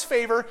everyone's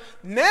favor.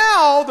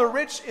 Now the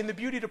rich in the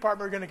beauty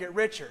department are going to get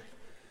richer.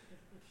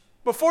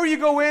 Before you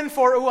go in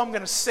for, oh, I'm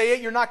going to say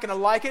it, you're not going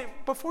to like it.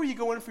 Before you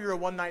go in for your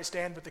one-night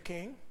stand with the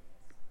king,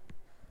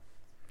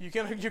 you're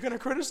going to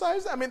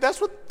criticize? I mean,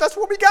 that's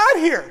what we got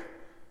here.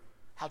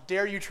 How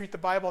dare you treat the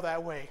Bible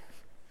that way?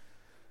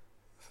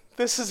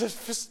 It's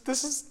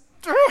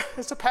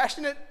a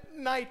passionate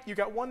night. You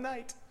got one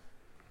night.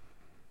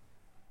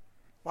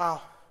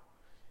 Wow.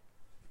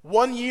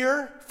 1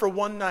 year for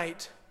one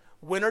night.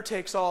 Winner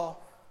takes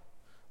all.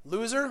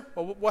 Loser?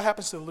 Well, what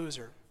happens to the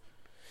loser?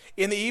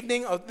 In the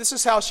evening, this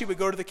is how she would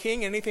go to the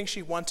king, anything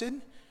she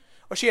wanted.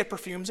 Or she had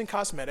perfumes and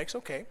cosmetics,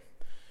 okay.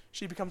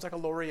 She becomes like a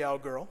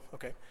L'Oreal girl,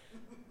 okay.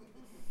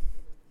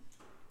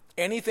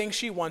 Anything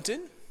she wanted.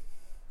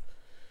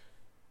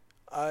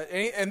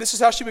 And this is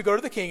how she would go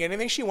to the king.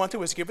 Anything she wanted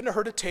was given to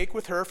her to take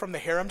with her from the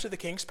harem to the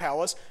king's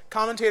palace.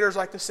 Commentators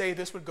like to say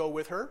this would go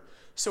with her.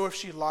 So if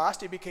she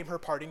lost, it became her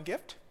parting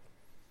gift.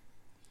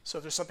 So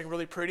if there's something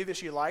really pretty that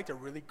she liked, a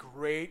really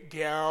great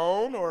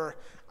gown, or,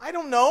 I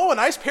don't know, a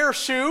nice pair of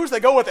shoes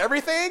that go with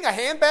everything, a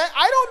handbag,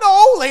 I don't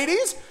know,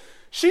 ladies.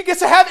 She gets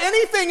to have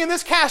anything in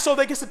this castle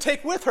that gets to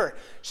take with her.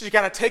 She's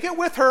got to take it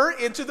with her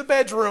into the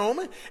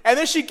bedroom, and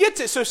then she gets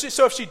it.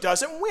 So if she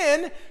doesn't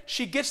win,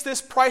 she gets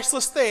this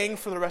priceless thing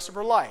for the rest of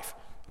her life.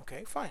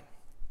 Okay, fine.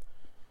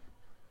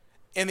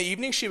 In the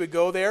evening, she would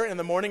go there, and in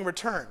the morning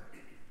return.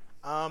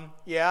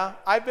 Yeah,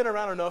 I've been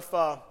around enough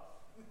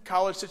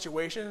college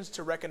situations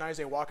to recognize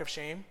a walk of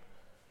shame.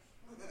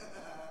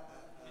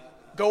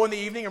 Go in the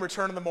evening and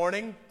return in the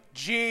morning.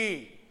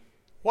 Gee,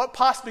 what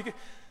possibly...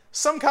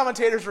 Some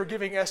commentators were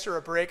giving Esther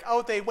a break.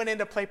 Oh, they went in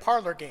to play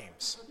parlor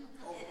games.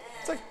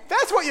 It's like,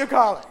 that's what you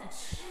call it.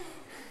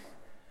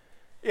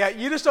 Yeah,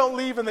 you just don't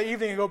leave in the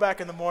evening and go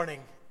back in the morning.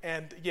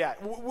 And yeah,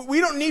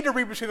 we don't need to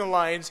read between the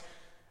lines.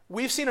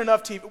 We've seen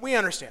enough TV. We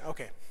understand.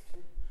 Okay.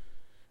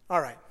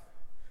 All right.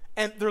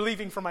 And they're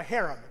leaving for my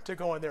harem to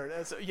go in there.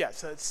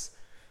 Yes,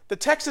 the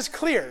text is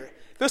clear.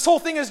 This whole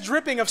thing is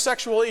dripping of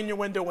sexual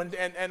innuendo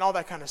and all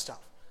that kind of stuff.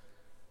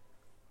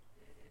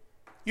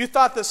 You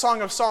thought the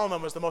Song of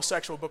Solomon was the most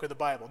sexual book of the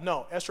Bible.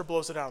 No, Esther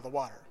blows it out of the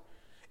water.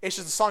 It's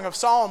just the Song of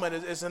Solomon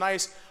is a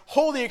nice,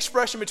 holy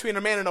expression between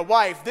a man and a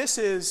wife. This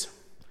is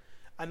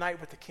a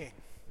night with the king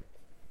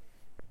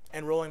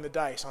and rolling the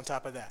dice on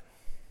top of that.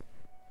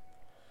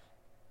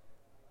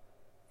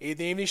 In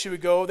the evening she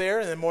would go there,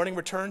 and in the morning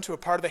return to a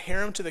part of the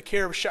harem to the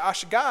care of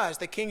Ashagaz,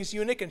 the king's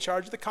eunuch in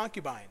charge of the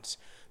concubines.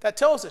 That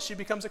tells us she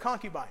becomes a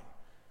concubine.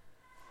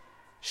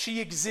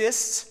 She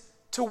exists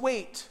to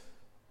wait.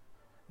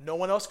 No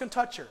one else can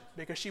touch her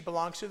because she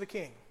belongs to the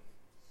king.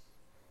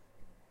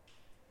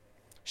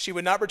 She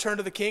would not return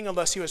to the king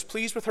unless he was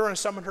pleased with her and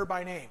summoned her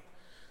by name.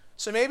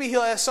 So maybe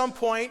he'll at some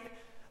point,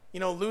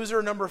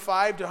 loser number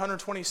 5 to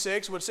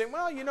 126 would say,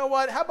 well, you know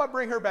what? How about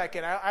bring her back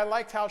in? I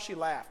liked how she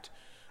laughed.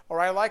 Or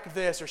I like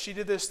this. Or she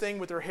did this thing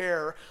with her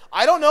hair.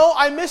 I don't know.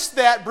 I missed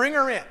that. Bring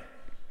her in.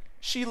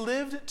 She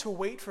lived to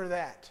wait for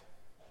that.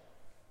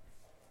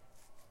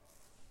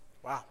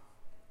 Wow.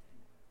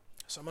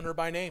 Summon her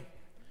by name.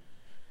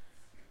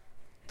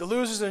 The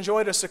losers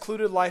enjoyed a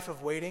secluded life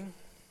of waiting.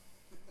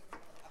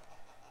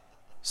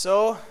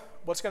 So,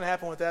 what's going to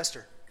happen with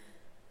Esther?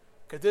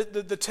 Because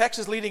the text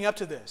is leading up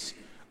to this.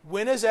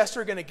 When is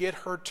Esther going to get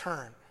her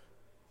turn?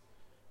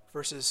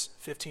 Verses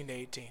 15 to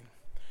 18.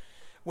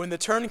 When the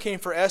turn came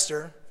for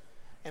Esther,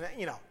 and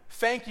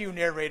thank you,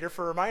 narrator,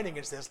 for reminding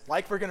us this,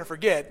 like we're going to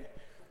forget,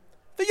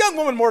 the young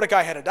woman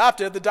Mordecai had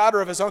adopted, the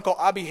daughter of his uncle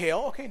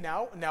Abihail. Okay,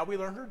 now we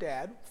learn her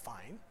dad.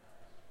 Fine.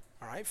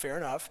 All right, fair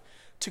enough.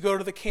 To go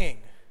to the king.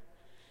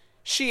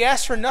 She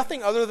asked for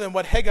nothing other than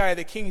what Hegai,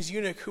 the king's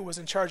eunuch who was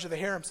in charge of the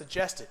harem,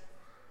 suggested.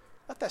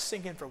 Let that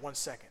sink in for 1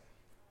 second.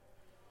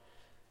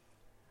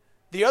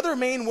 The other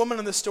main woman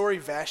in the story,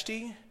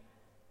 Vashti,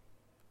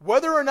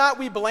 whether or not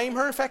we blame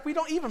her, in fact, we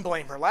don't even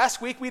blame her.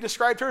 Last week we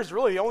described her as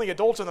really the only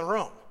adult in the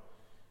room.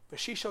 But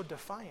she showed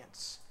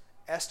defiance.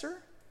 Esther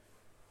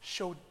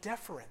showed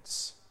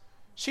deference.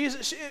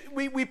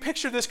 We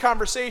picture this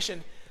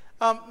conversation.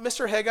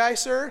 Mr. Hegai,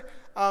 sir,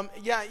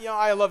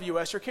 I love you,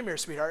 Esther. Come here,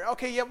 sweetheart.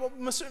 Okay, yeah, well,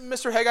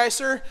 Mr. Hegai,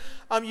 sir,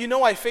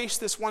 I faced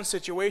this one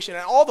situation,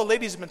 and all the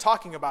ladies have been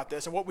talking about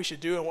this and what we should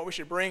do and what we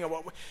should bring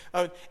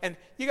and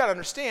you got to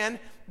understand,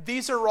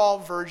 these are all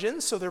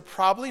virgins, so they're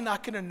probably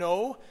not going to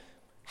know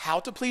how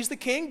to please the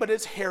king, but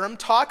it's harem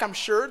talk, I'm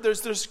sure.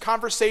 There's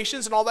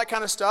conversations and all that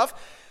kind of stuff.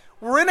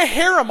 We're in a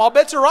harem. All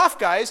bets are off,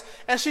 guys.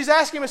 And she's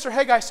asking Mr.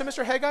 Hegai, so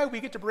Mr. Hegai, we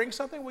get to bring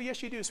something? Well,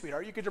 yes, you do,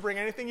 sweetheart. You get to bring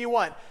anything you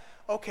want.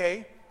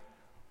 Okay.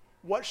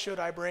 What should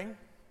I bring?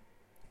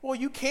 Well,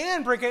 you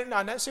can bring it.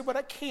 Now, not say what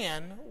I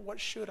can. What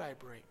should I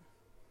bring?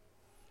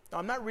 Now,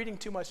 I'm not reading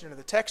too much into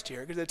the text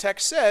here because the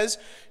text says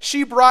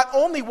she brought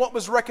only what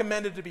was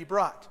recommended to be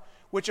brought,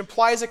 which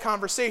implies a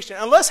conversation.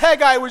 Unless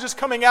Hegai was just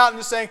coming out and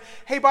just saying,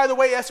 hey, by the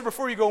way, Esther,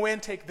 before you go in,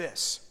 take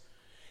this.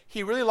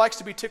 He really likes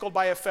to be tickled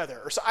by a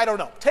feather. Or so, I don't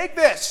know. Take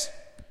this.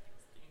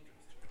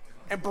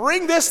 And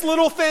bring this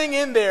little thing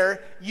in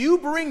there. You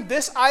bring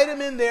this item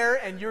in there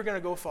and you're going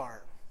to go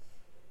far.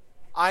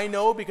 I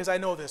know because I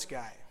know this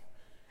guy.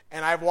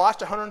 And I've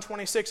watched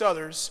 126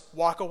 others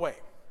walk away.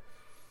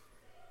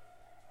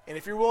 And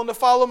if you're willing to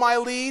follow my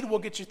lead, we'll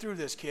get you through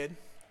this, kid.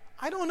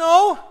 I don't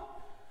know.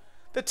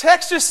 The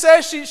text just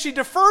says she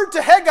deferred to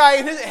Hegai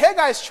and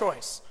Hegai's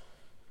choice.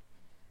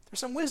 There's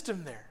some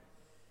wisdom there.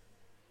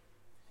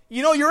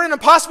 You're in an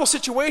impossible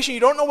situation. You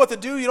don't know what to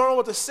do. You don't know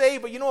what to say.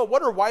 But you know what?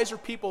 What are wiser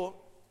people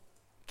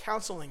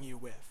counseling you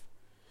with?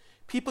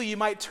 People you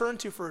might turn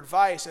to for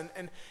advice.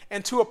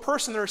 And to a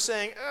person they're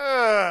saying,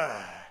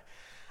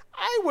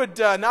 I would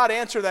not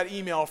answer that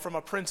email from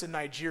a prince in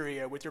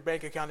Nigeria with your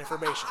bank account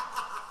information.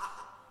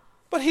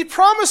 But he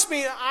promised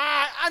me,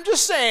 I'm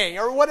just saying,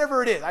 or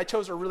whatever it is. I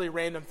chose a really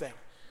random thing.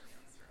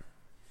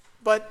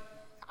 But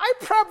I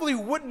probably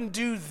wouldn't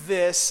do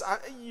this.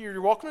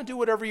 You're welcome to do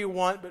whatever you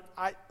want, but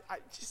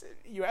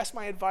you asked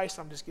my advice,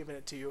 I'm just giving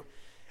it to you.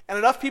 And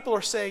enough people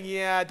are saying,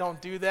 yeah,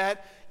 don't do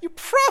that. You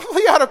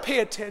probably ought to pay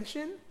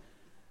attention.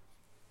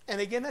 And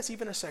again, that's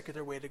even a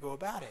secular way to go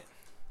about it.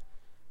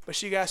 But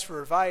she asks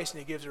for advice, and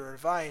he gives her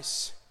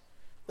advice.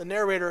 The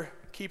narrator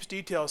keeps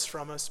details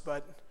from us,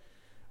 but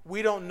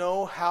we don't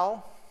know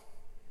how.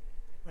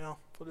 Well,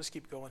 we'll just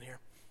keep going here.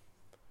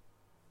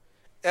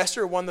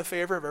 Esther won the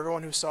favor of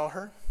everyone who saw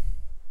her.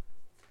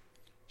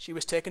 She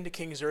was taken to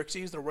King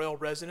Xerxes, the royal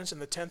residence, in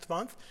the 10th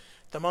month,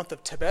 the month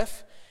of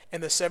Tebeth,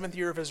 in the 7th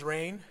year of his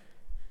reign.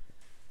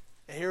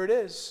 And here it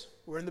is.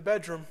 We're in the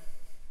bedroom.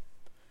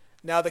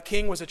 Now the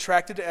king was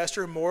attracted to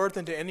Esther more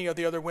than to any of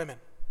the other women.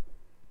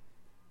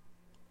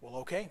 Well,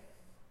 okay.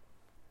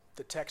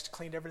 The text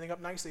cleaned everything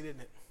up nicely,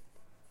 didn't it?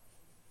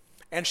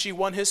 And she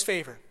won his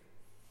favor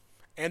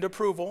and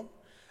approval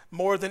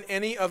more than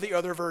any of the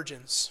other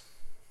virgins.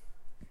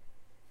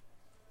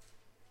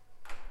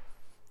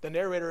 The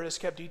narrator has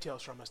kept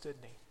details from us,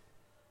 didn't he?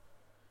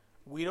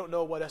 We don't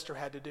know what Esther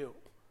had to do.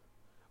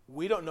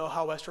 We don't know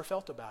how Esther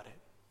felt about it.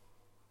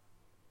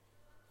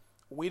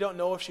 We don't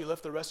know if she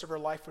lived the rest of her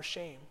life with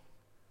shame.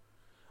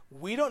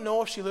 We don't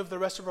know if she lived the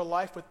rest of her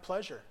life with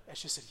pleasure. And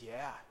she said,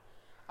 yeah,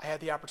 I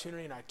had the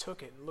opportunity and I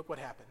took it, and look what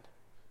happened.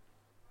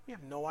 We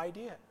have no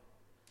idea.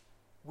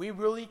 We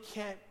really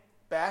can't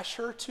bash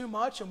her too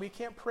much, and we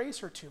can't praise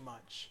her too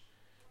much.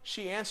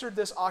 She answered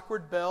this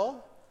awkward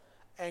bell,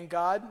 and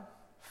God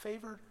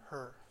favored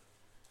her,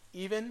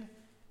 even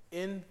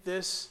in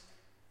this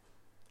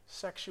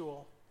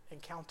sexual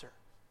encounter,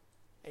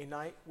 a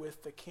night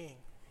with the king.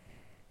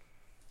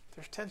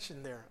 There's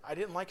tension there. I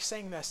didn't like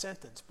saying that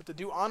sentence, but to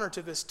do honor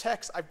to this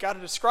text, I've got to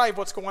describe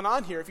what's going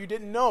on here. If you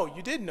didn't know,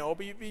 you did know,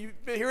 but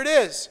here it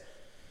is.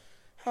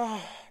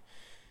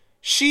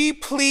 She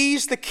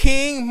pleased the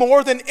king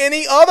more than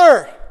any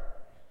other.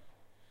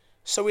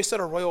 So he set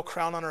a royal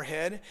crown on her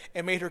head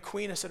and made her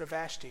queen instead of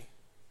Vashti.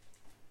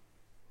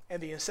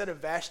 And the instead of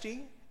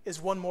Vashti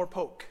is one more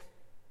poke.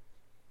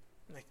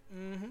 Like,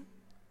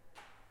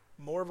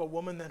 more of a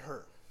woman than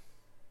her.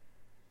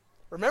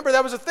 Remember,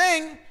 that was a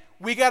thing.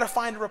 We got to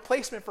find a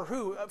replacement for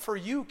who? For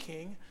you,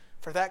 king,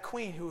 for that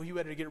queen who you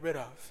had to get rid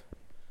of.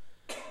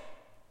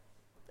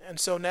 And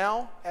so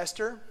now,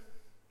 Esther,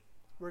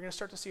 we're going to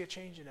start to see a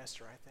change in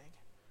Esther, I think.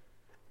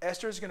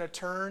 Esther is going to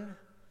turn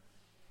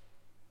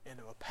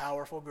into a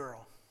powerful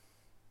girl.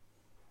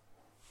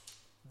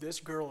 This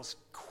girl is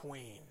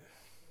queen.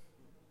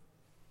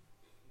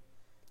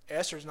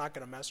 Esther's not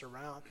going to mess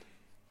around.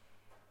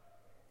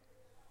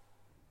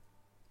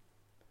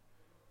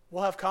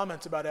 We'll have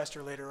comments about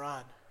Esther later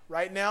on.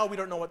 Right now, we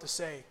don't know what to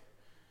say.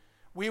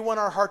 We want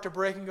our heart to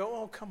break and go,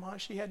 oh, come on,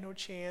 she had no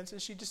chance.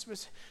 And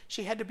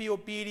she had to be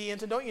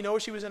obedient. And don't you know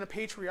she was in a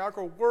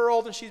patriarchal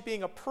world and she's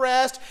being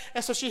oppressed.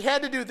 And so she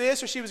had to do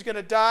this or she was going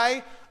to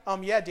die.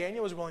 Yeah,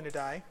 Daniel was willing to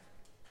die.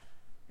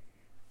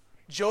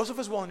 Joseph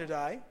was willing to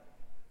die.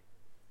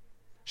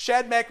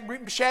 Shadrach,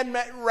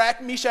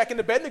 Meshach, and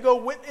Abednego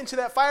went into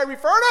that fiery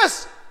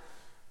furnace.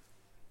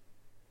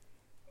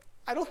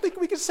 I don't think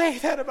we can say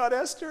that about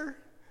Esther.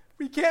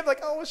 We can't like,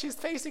 oh, she's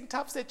facing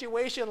tough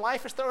situation.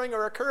 Life is throwing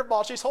her a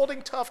curveball. She's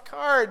holding tough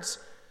cards.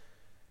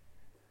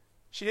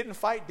 She didn't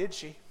fight, did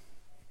she?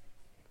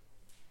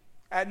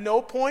 At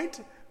no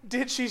point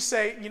did she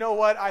say, you know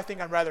what, I think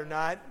I'd rather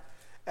not.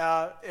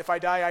 If I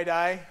die, I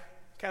die,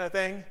 kind of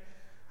thing.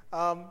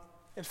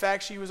 In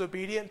fact, she was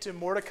obedient to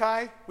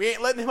Mordecai. We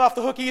ain't letting him off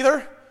the hook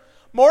either.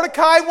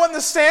 Mordecai, what in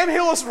the Sam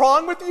Hill is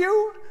wrong with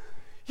you?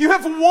 You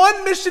have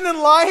one mission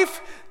in life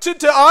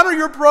to honor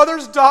your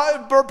brother's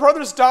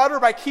daughter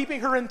by keeping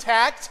her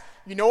intact.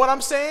 You know what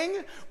I'm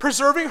saying?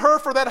 Preserving her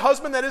for that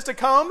husband that is to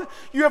come.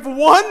 You have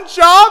one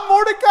job,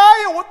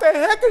 Mordecai, and what the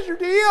heck is your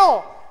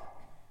deal?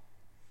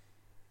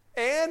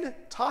 And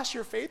toss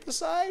your faith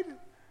aside?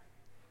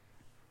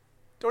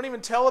 Don't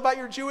even tell about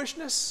your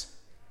Jewishness?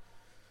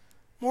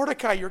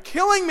 Mordecai, you're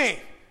killing me.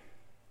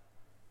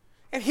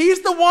 And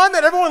he's the one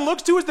that everyone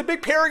looks to as the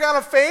big paragon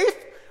of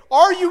faith?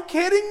 Are you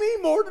kidding me?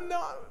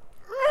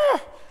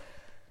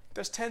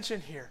 There's tension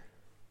here.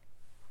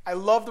 I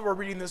love that we're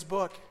reading this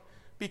book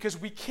because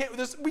we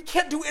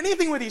can't do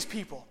anything with these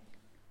people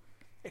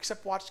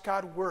except watch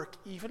God work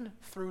even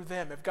through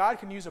them. If God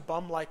can use a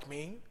bum like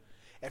me,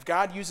 if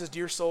God uses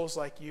dear souls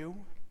like you,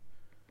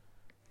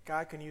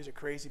 God can use a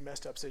crazy,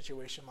 messed up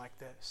situation like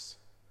this.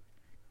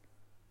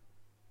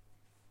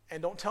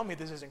 And don't tell me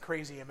this isn't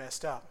crazy and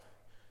messed up.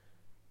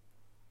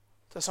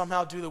 To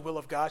somehow do the will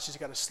of God, she's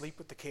got to sleep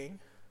with the king.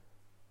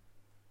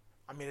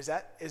 I mean, is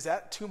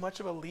that too much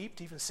of a leap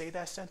to even say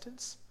that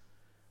sentence?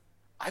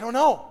 I don't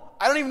know.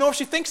 I don't even know if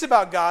she thinks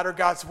about God or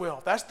God's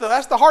will. That's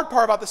the hard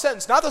part about the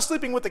sentence. Not the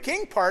sleeping with the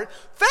king part.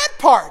 That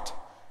part.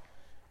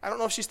 I don't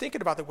know if she's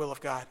thinking about the will of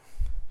God.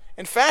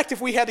 In fact,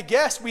 if we had to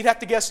guess, we'd have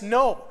to guess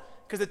no,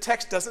 because the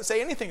text doesn't say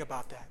anything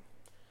about that.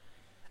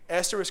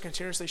 Esther was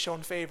continuously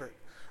shown favor.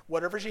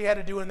 Whatever she had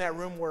to do in that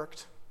room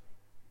worked.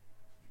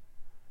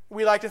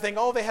 We like to think,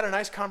 oh, they had a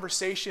nice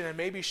conversation and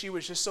maybe she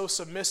was just so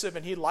submissive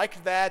and he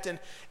liked that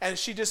and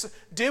she just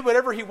did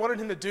whatever he wanted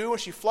him to do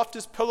and she fluffed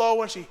his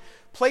pillow and she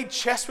played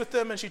chess with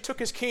him and she took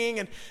his king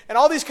and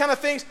all these kind of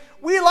things.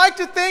 We like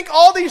to think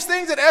all these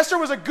things that Esther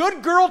was a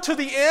good girl to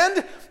the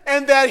end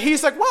and that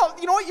he's like, well,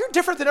 you know what, you're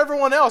different than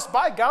everyone else.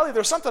 By golly,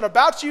 there's something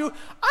about you.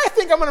 I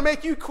think I'm going to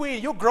make you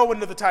queen. You'll grow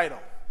into the title.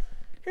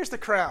 Here's the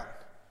crown.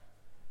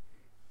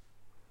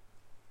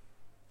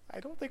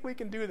 I don't think we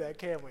can do that,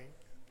 can we?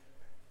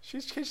 She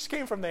just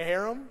came from the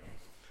harem.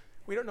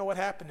 We don't know what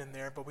happened in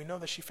there, but we know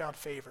that she found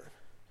favor.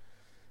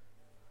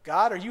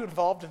 God, are you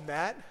involved in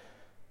that?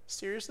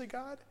 Seriously,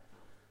 God?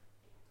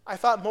 I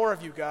thought more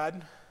of you,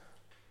 God.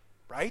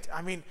 Right?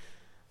 I mean,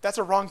 that's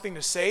a wrong thing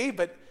to say,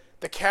 but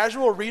the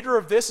casual reader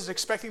of this is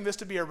expecting this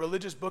to be a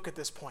religious book at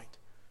this point.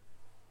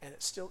 And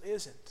it still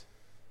isn't.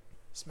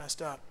 It's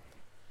messed up.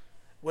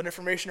 What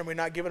information are we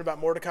not given about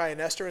Mordecai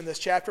and Esther in this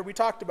chapter? We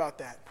talked about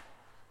that.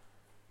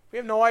 We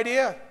have no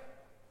idea.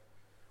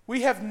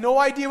 We have no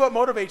idea what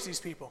motivates these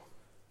people.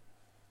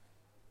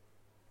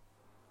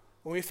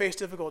 When we face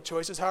difficult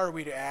choices, how are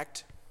we to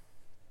act?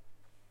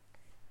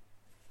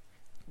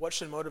 What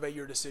should motivate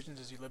your decisions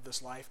as you live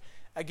this life?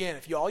 Again,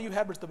 if all you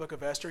had was the book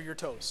of Esther, you're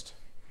toast.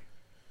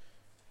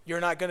 You're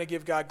not going to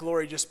give God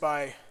glory just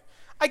by,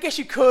 I guess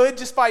you could,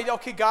 just by,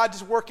 okay, God,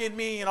 just work in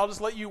me and I'll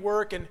just let you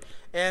work.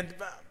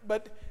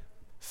 But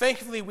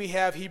thankfully we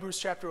have Hebrews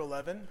chapter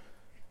 11.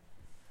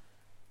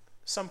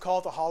 Some call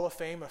it the Hall of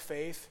Fame of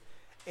Faith.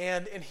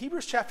 And in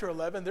Hebrews chapter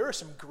 11, there are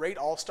some great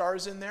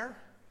all-stars in there.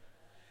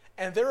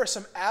 And there are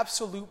some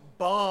absolute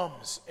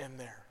bums in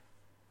there.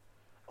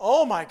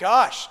 Oh my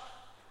gosh.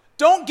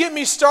 Don't get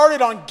me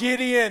started on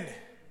Gideon,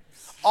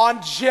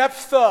 on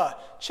Jephthah.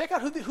 Check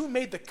out who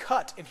made the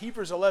cut in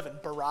Hebrews 11.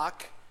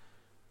 Barak.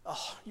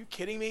 Oh, you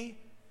kidding me?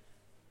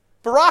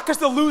 Barak is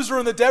the loser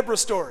in the Deborah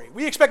story.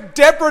 We expect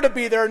Deborah to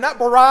be there, not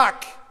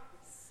Barak.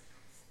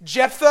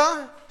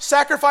 Jephthah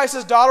sacrificed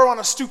his daughter on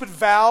a stupid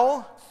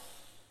vow.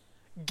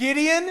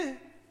 Gideon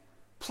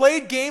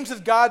played games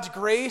with God's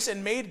grace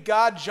and made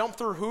God jump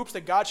through hoops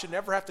that God should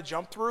never have to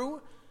jump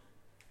through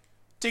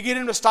to get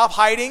him to stop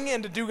hiding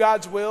and to do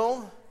God's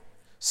will.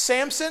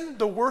 Samson,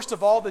 the worst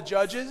of all the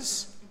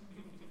judges.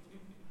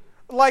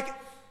 Like,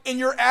 in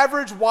your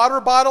average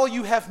water bottle,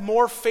 you have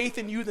more faith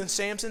in you than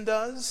Samson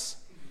does.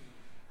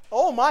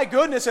 Oh my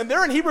goodness, and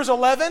they're in Hebrews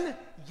 11?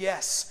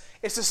 Yes.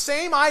 It's the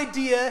same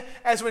idea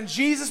as when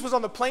Jesus was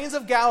on the plains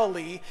of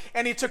Galilee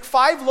and he took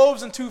 5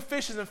 loaves and 2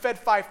 fishes and fed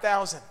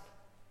 5,000.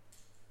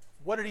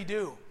 What did he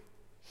do?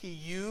 He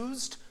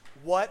used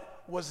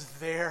what was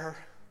there.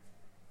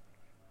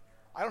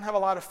 I don't have a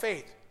lot of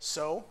faith,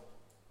 so?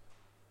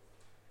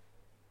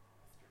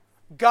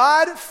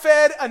 God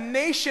fed a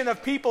nation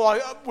of people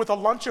with a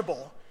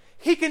Lunchable.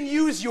 He can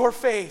use your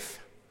faith.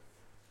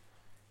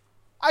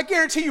 I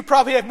guarantee you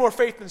probably have more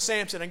faith than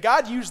Samson, and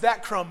God used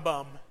that crumb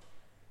bum.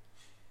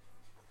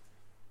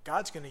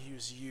 God's going to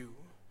use you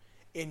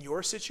in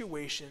your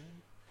situation.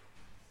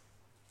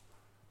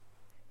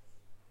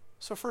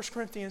 So 1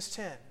 Corinthians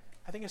 10,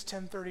 I think it's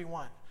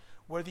 10:31.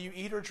 Whether you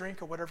eat or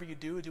drink or whatever you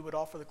do it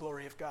all for the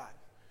glory of God.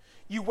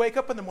 You wake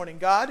up in the morning,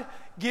 God,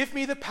 give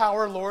me the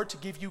power, Lord, to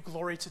give you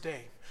glory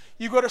today.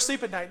 You go to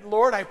sleep at night,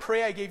 Lord, I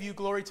pray I gave you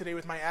glory today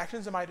with my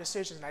actions and my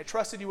decisions, and I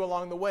trusted you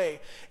along the way.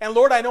 And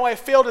Lord, I know I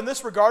failed in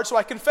this regard, so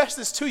I confess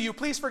this to you.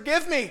 Please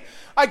forgive me.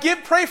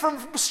 Pray for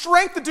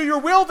strength to do your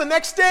will the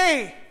next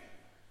day.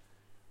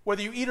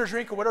 Whether you eat or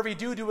drink or whatever you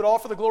do it all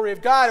for the glory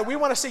of God. And we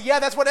want to say, yeah,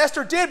 that's what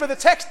Esther did, but the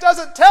text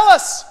doesn't tell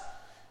us.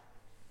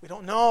 We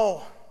don't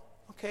know.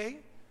 Okay,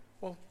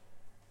 well,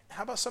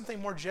 how about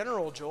something more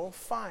general, Joel?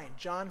 Fine,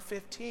 John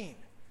 15.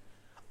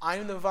 I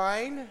am the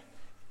vine,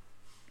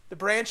 the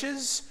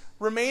branches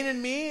remain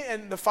in me,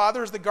 and the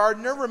Father is the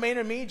gardener. Remain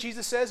in me,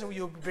 Jesus says, and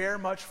you'll bear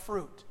much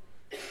fruit.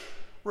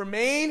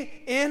 Remain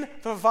in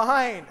the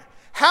vine.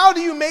 How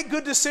do you make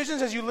good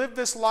decisions as you live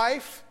this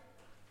life?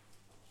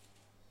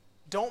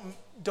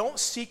 Don't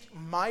seek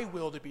my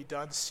will to be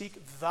done.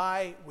 Seek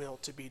thy will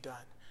to be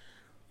done.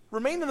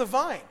 Remain in the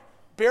vine,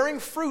 bearing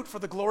fruit for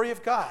the glory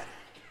of God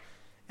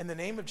in the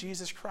name of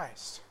Jesus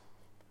Christ.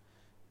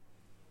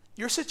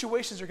 Your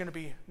situations are going to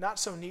be not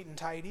so neat and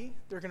tidy.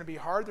 They're going to be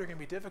hard. They're going to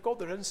be difficult.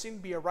 There doesn't seem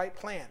to be a right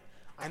plan.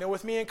 I know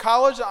with me in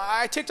college,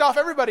 I ticked off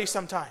everybody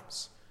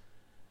sometimes.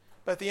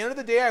 But at the end of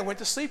the day, I went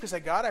to sleep and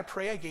said, God, I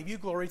pray I gave you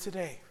glory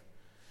today.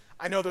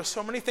 I know there's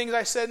so many things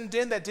I said and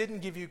did that didn't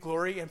give you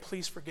glory, and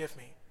please forgive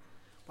me.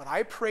 But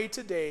I prayed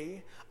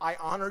today, I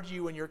honored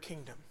you in your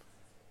kingdom.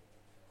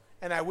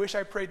 And I wish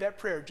I prayed that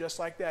prayer just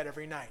like that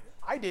every night.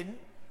 I didn't.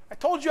 I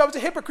told you I was a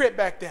hypocrite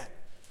back then.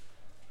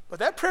 But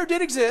that prayer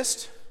did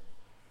exist.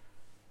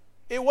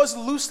 It was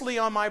loosely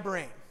on my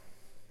brain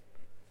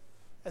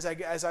as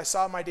I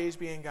saw my days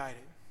being guided.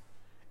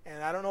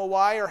 And I don't know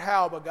why or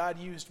how, but God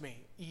used me,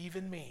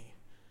 even me,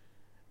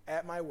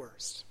 at my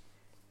worst.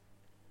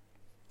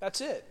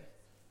 That's it.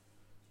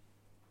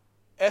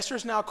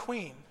 Esther's now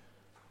queen.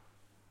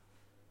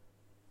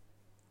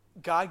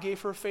 God gave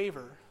her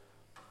favor,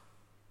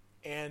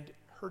 and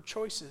her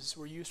choices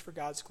were used for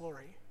God's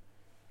glory.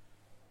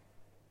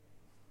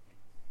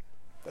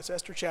 That's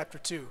Esther chapter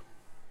 2.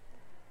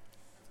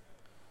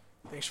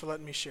 Thanks for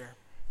letting me share.